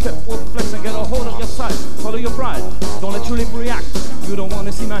 Watch your step, walk flex and get a hold of your side. Follow your pride, don't let your lip react. You don't want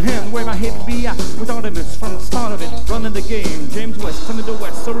to see my hand where my hip be at. With Artemis from the start of it, running the game. G.Charest, coming to the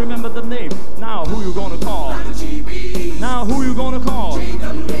west, so remember the name. Now who you gonna call? Now who you gonna call?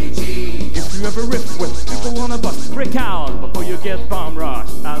 If you ever riff with people on a bus, break out before you get bomb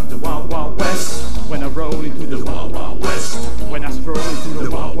rushed. At the Wild Wild West, when I roll into the Wild Wild West, when I stroll into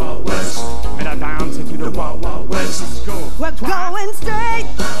the Wild Wild West, and I dance into the Wild Wild West. Let's go. We're going straight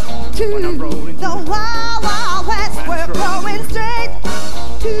to the Wild Wild West. We're going straight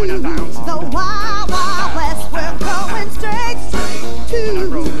to the Wild Wild West. We're going straight to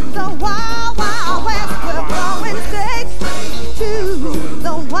the Wild Wild West. We're going straight to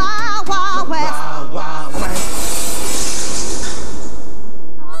the Wild Wild West.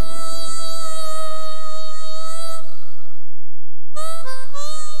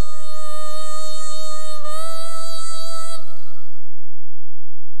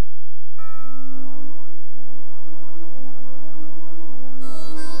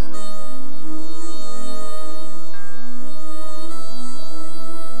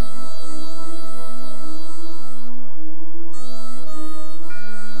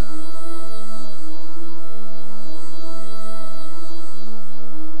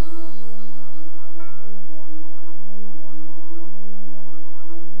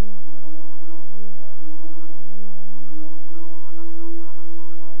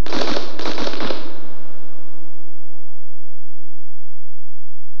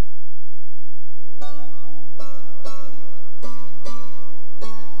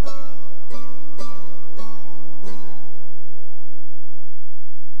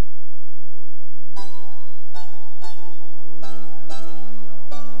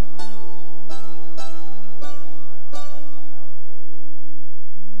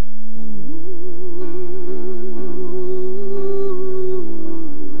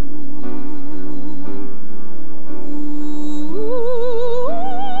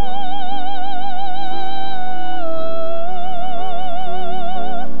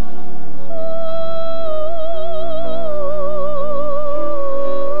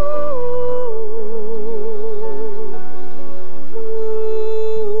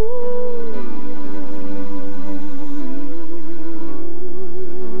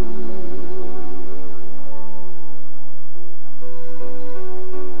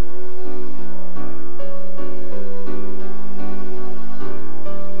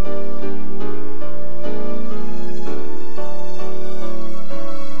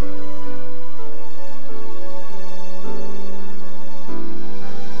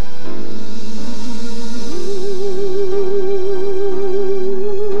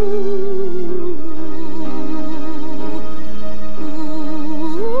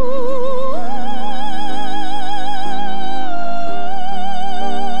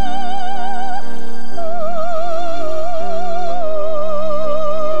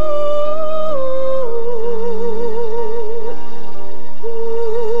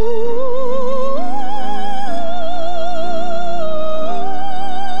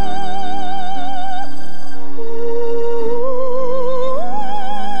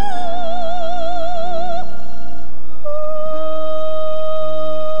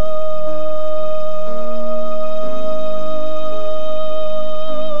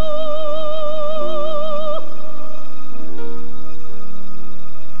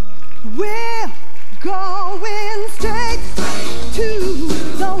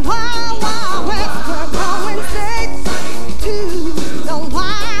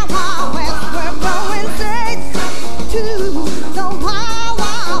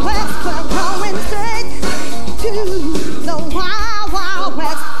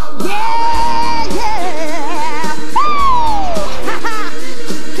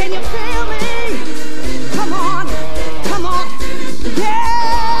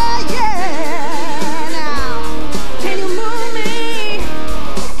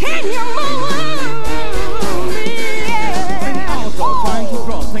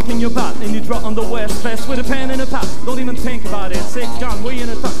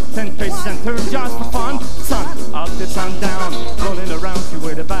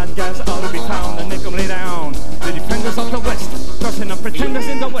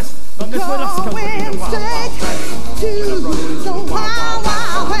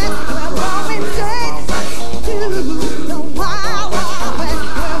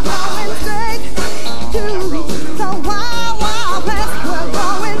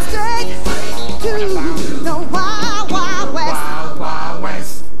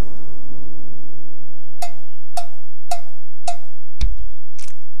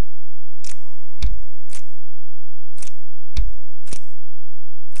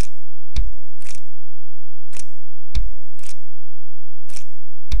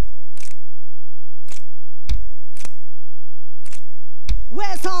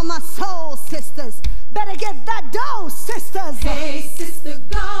 Where's all my soul sisters? Better get that dough, sisters. Hey, sister,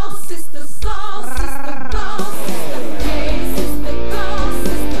 go, sister, soul, sister, go, sister. Hey, sister, go,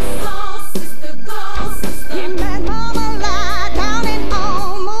 sister, soul, sister, go, sister. He met Mama lie down in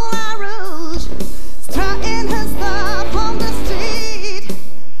Moulin Rouge, strutting her stuff on the street.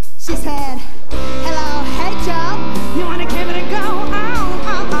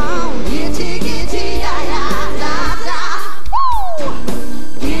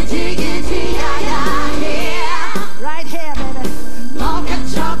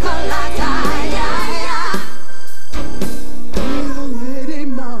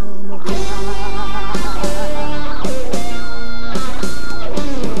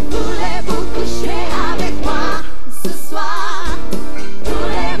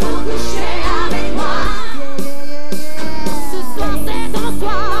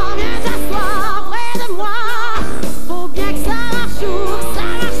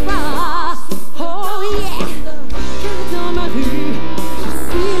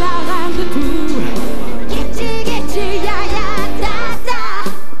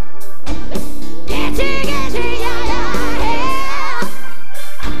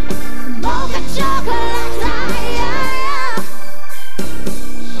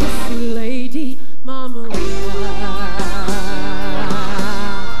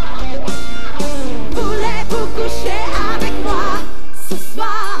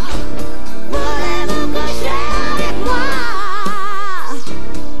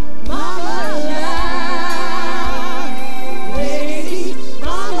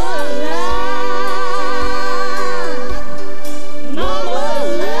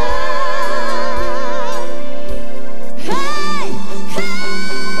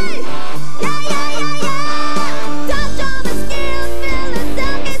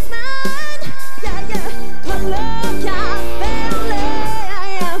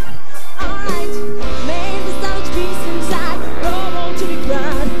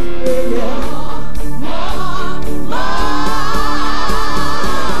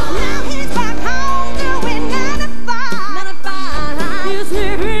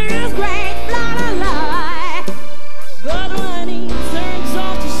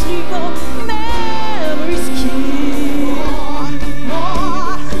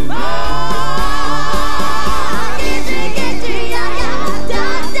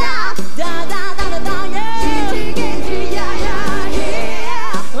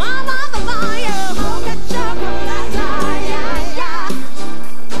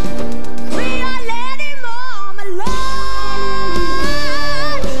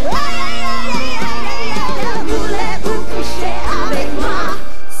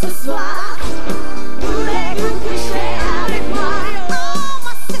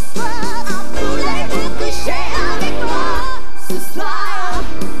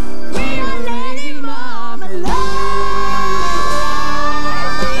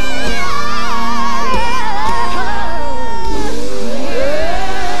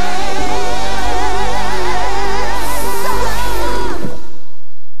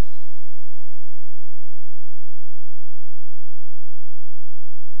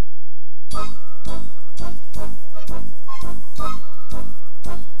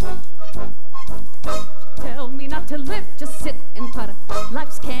 Tell me not to live, just sit and putter.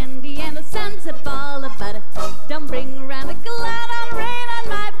 Life's candy and the sun's a ball of butter. Don't bring around a cloud on rain on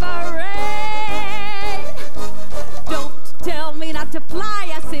my parade. Don't tell me not to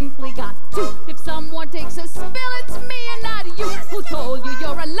fly, I simply got to. If someone takes a spill, it's me and not you. Who told you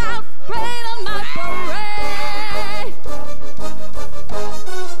you're allowed rain on my parade?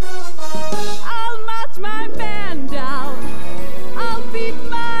 I'll march my band down, I'll beat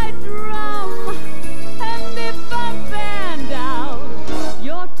my drum, and if I'm banned out,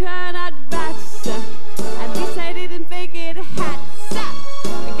 your turn at bats. At least I didn't fake it, hats.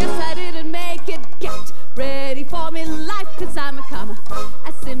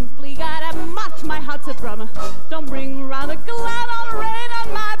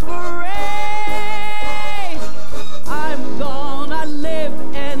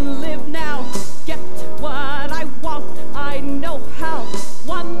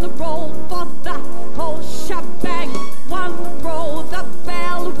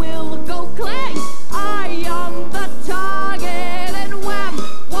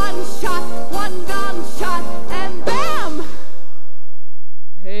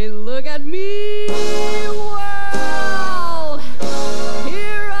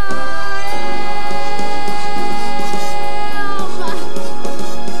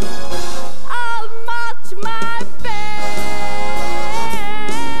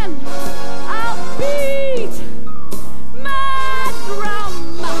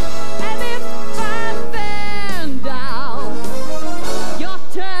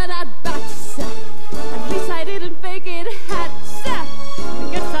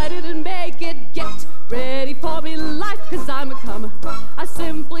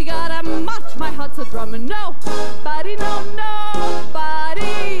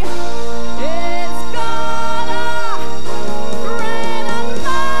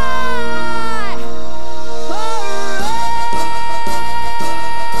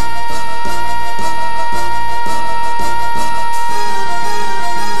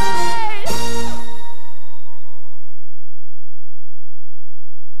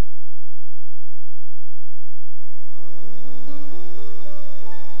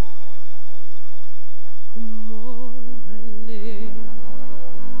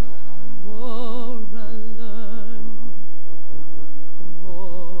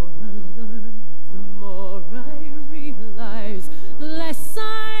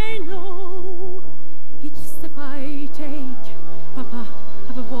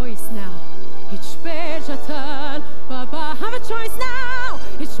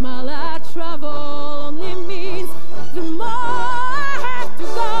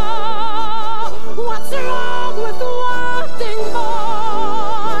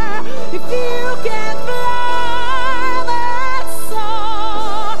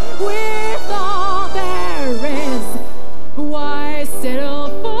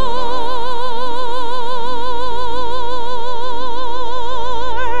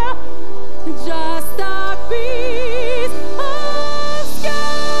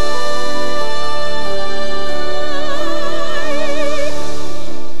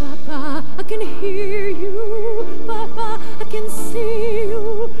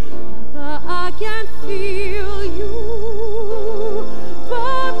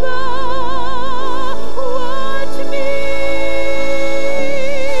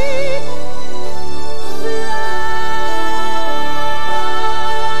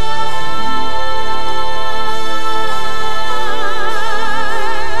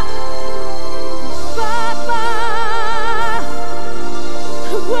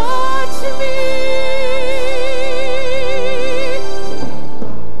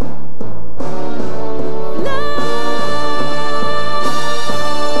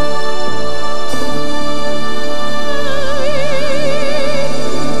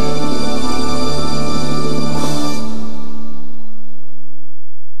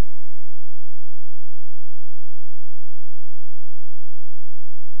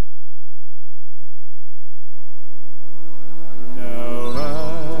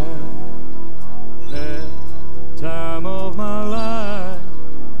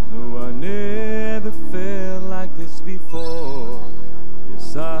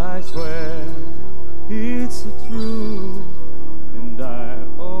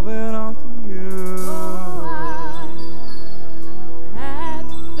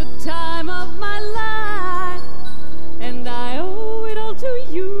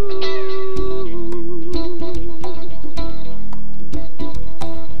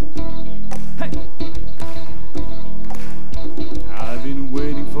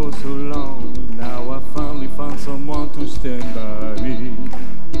 stand by me.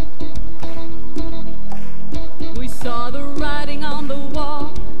 We saw the writing on the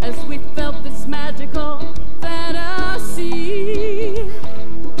wall as we felt this magical fantasy.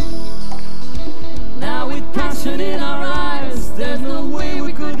 Now with passion in our eyes, there's no way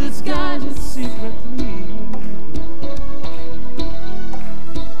we could disguise it secretly.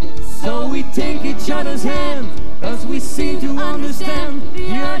 So we take each other's hand, cause we seem to understand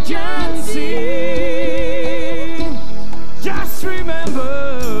the urgency. Just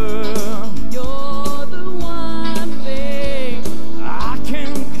remember, You're the one thing I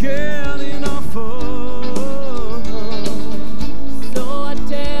can't get enough of. So I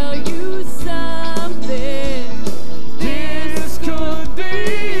tell you something. This could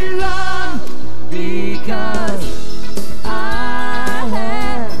be love, Because I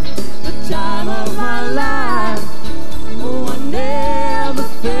had the time of my life. Oh, I never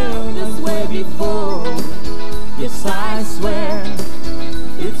felt this way before. Yes, I swear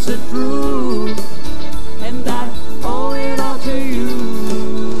it's a truth, and I owe it all to you.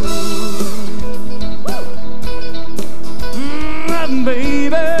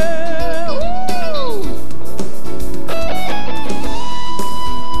 baby.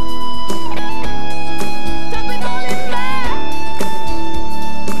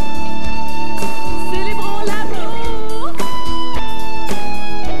 Célébrons l'amour.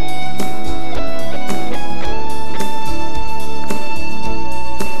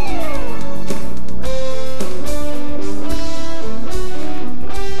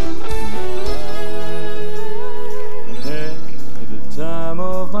 At the time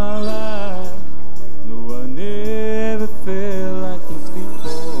of my life, no, I never felt like this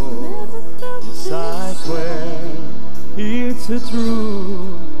before. Yes, I swear it's a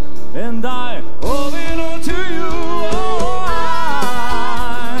truth, and I owe it all to you. Oh,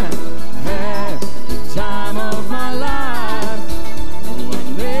 I had the time of my life. No, I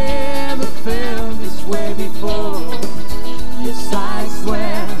never felt this way before. Yes, I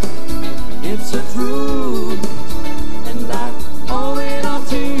swear it's a truth, and I owe it all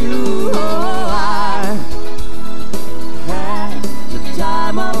to you. Oh, I had the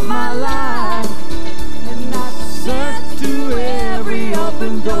time of my life, and I said to every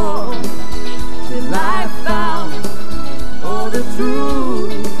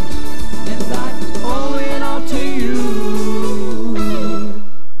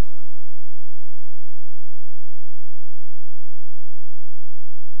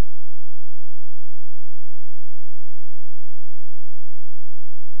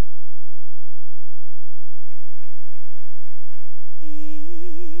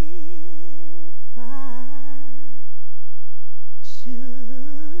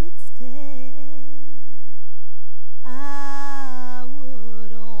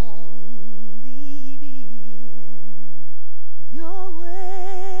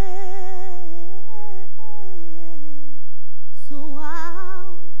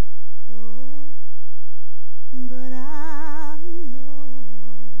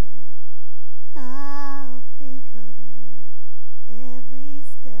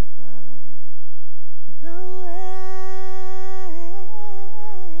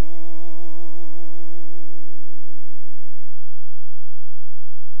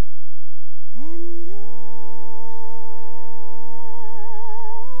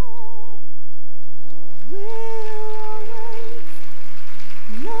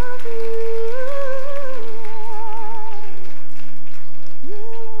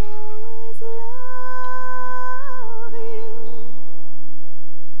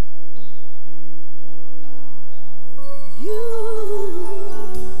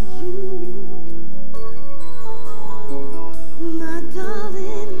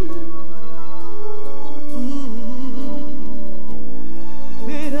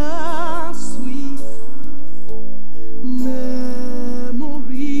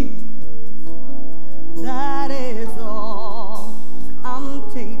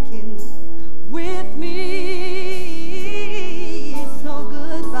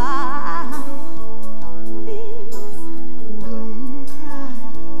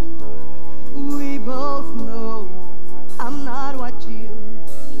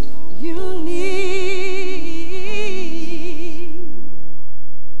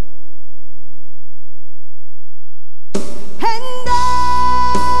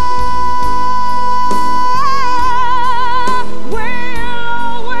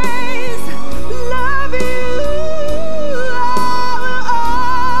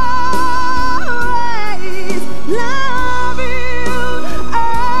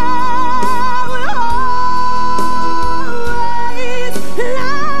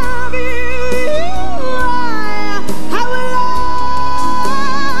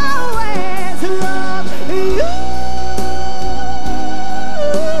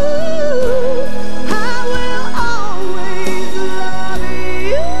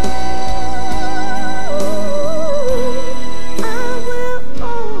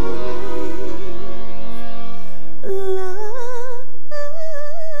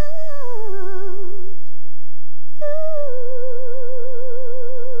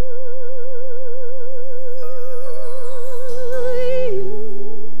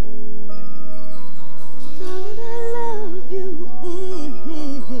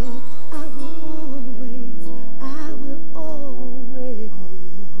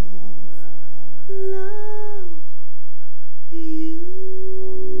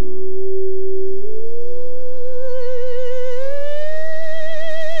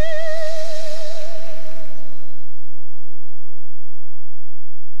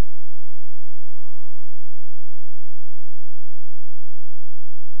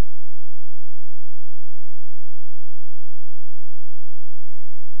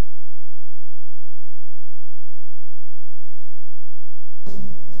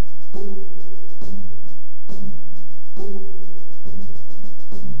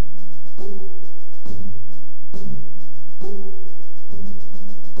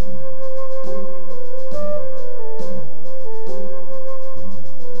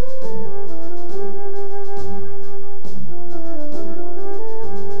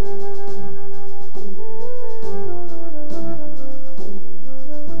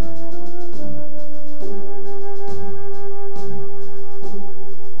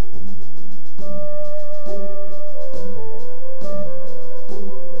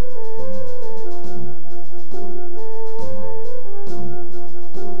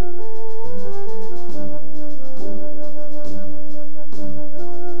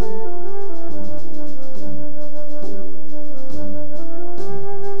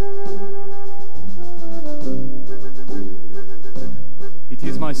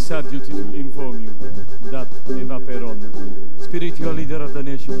sad duty to inform you that Eva Peron, spiritual leader of the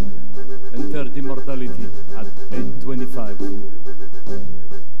nation, entered immortality at 8:25.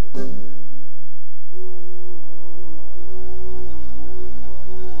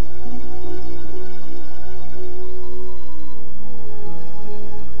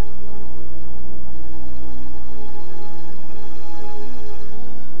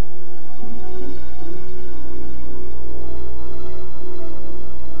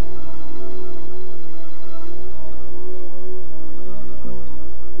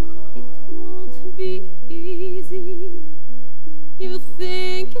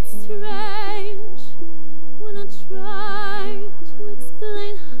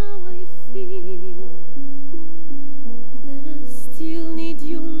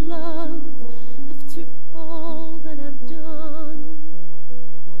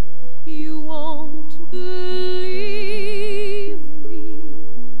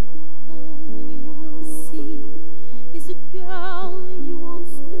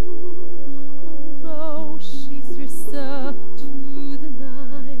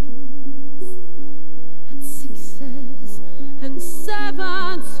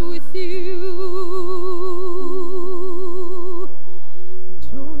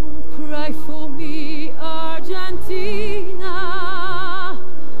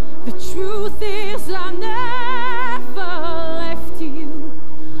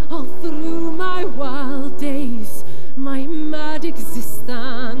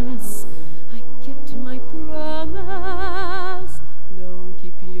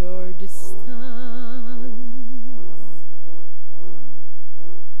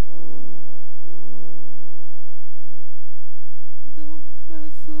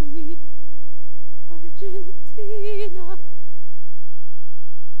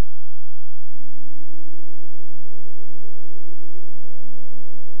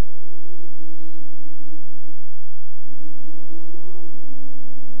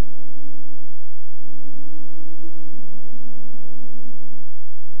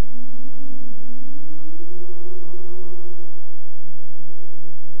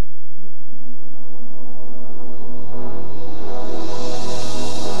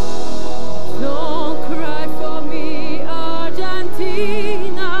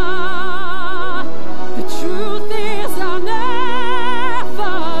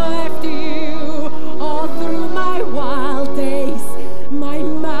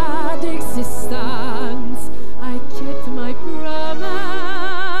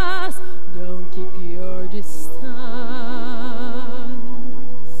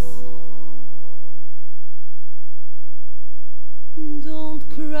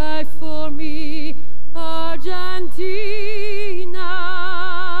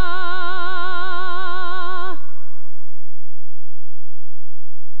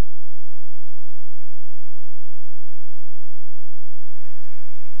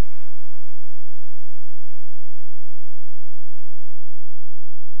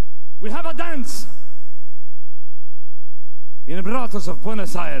 We have a dance in the Bratos of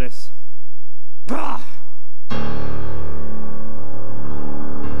Buenos Aires. Ah!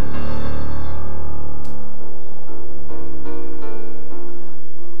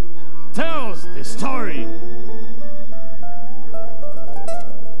 Tells the story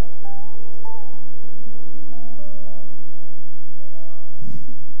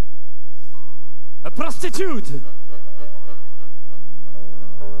a prostitute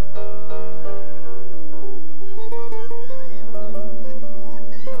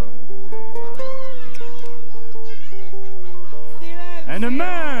and a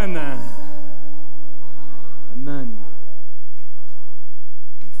man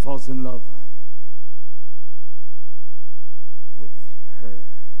who falls in love with her.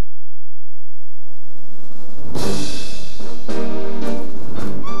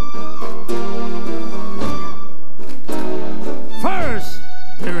 First,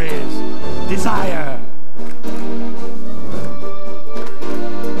 there is desire.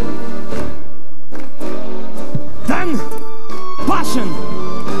 Then, passion.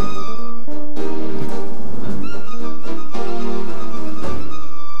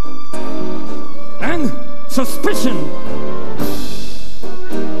 And suspicion.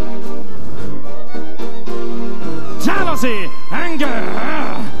 Jealousy, anger,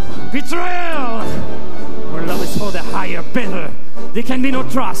 betrayal. Where love is for the higher bidder, there can be no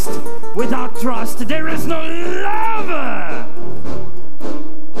trust. Without trust, there is no love.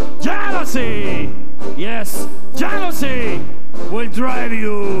 Jealousy, yes, jealousy will drive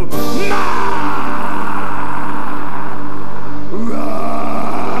you mad.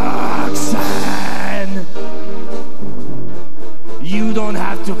 Roxanne, you don't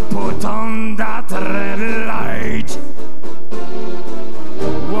have have to put on that red light.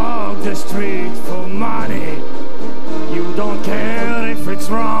 Walk the street for money. You don't care if it's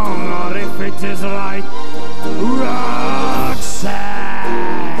wrong or if it is right. Roxanne,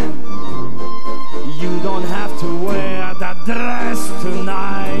 you don't have to wear that dress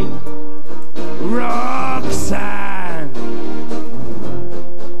tonight. Roxanne,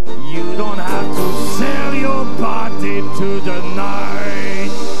 you don't have to sell your body to the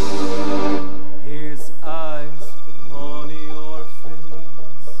night. His eyes upon your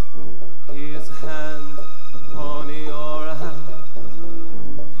face, his hand upon your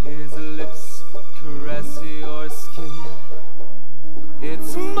hand, his lips caress your skin,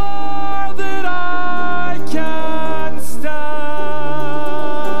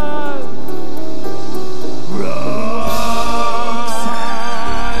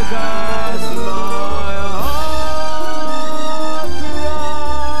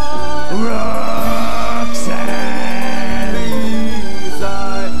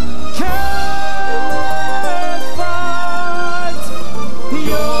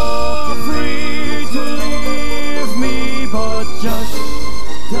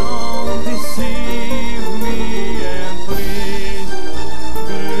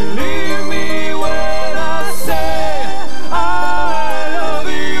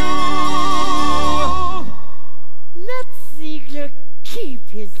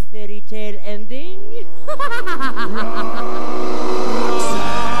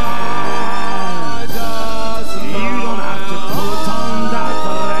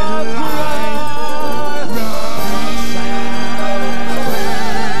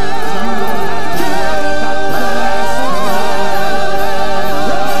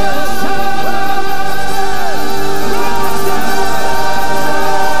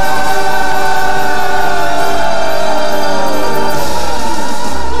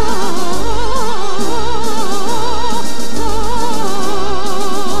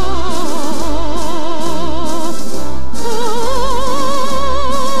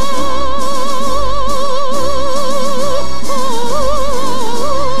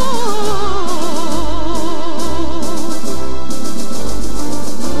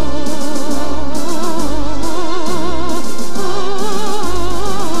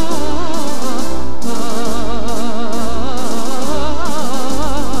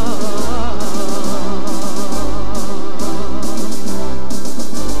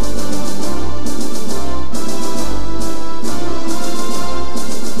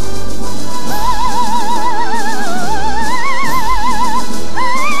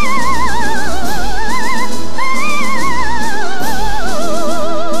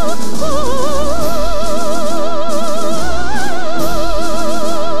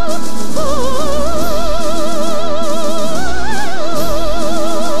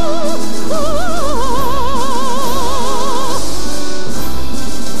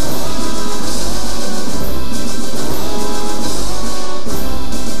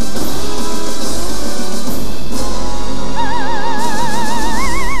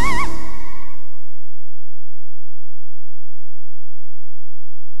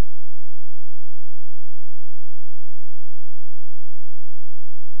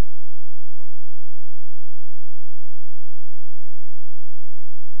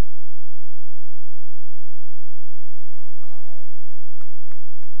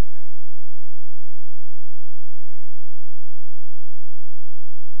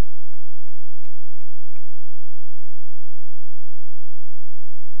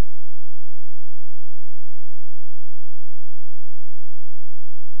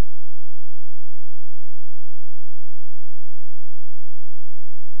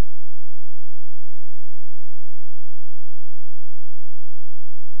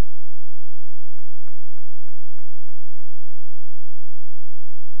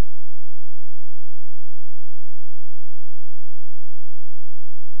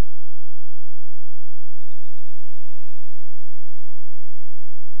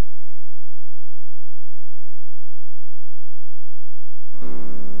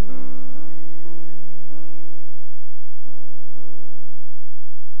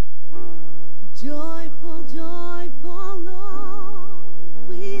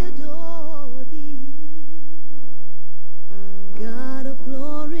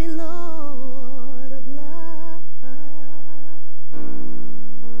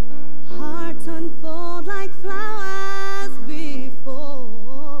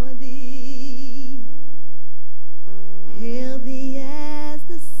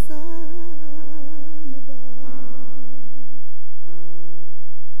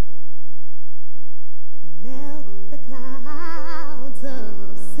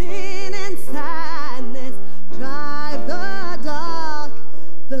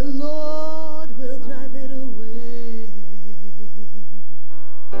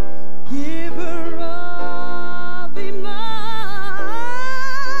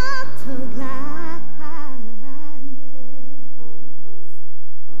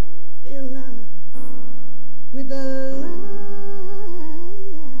 the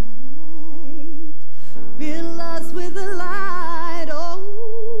light. Fill us with the light.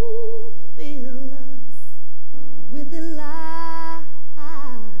 Oh, fill us with the light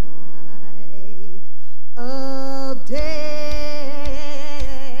of day.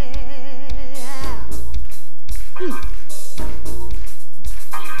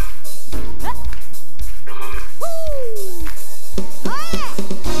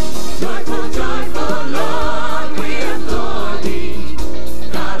 Joyful, joyful Lord, we adore thee.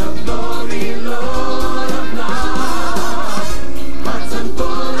 God of glory, Lord of love. Hearts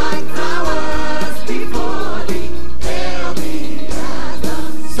unfold like flowers before thee. Hail thee as the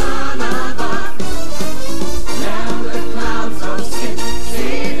Son of God. Now the clouds of sin,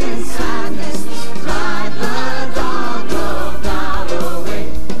 sin and sadness, ride the dark of cloud away.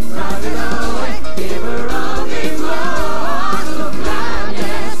 Drive it away, giver of immortal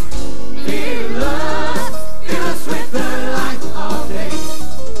gladness. Fill us with the light of day.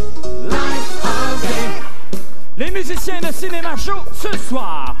 Light of day. Les musiciens de Cinémashow ce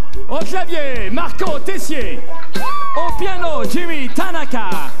soir. Au clavier, Marco Tessier. Au piano, Jimmy Tanaka.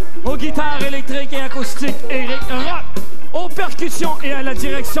 Aux guitares électriques et acoustiques, Eric Rock. Aux percussions et à la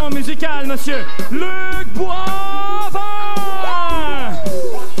direction musicale, monsieur Luc Boivin.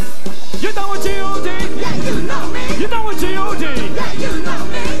 You know what you did? Yeah, you know me. You know what you did? Yeah, you know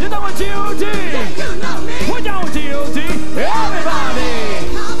me. You know what you did? Yeah, you know me. What you did? Everybody!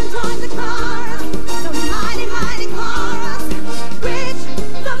 Come and join the chorus, the mighty, mighty chorus, which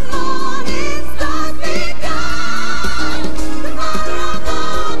the morning stars begun. The Father of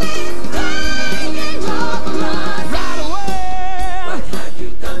all is reigning over us. Right away! What have you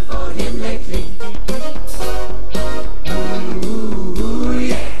done for him lately? Ooh,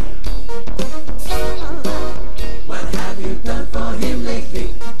 yeah. What have you done for him lately?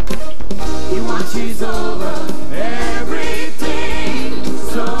 He watches over everything,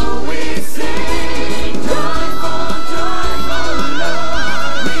 so we sing. Joyful, joyful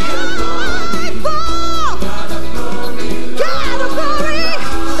Lord, we adore thee. God of glory, God of glory,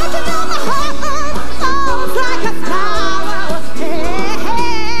 don't you know my heart falls like a flower? Hey,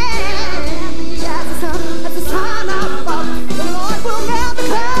 as the sun above, the Lord will melt the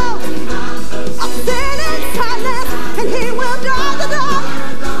clouds of sin and sadness, and He will draw the dark,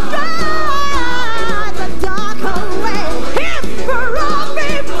 drive the dark away. Him for all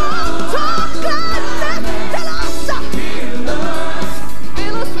people, talk goodness, fill us up.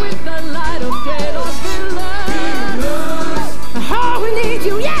 Fill us with the light of day, Lord, fill us. Oh, we need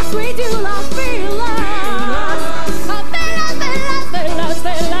you, yes we do, Lord, fill us.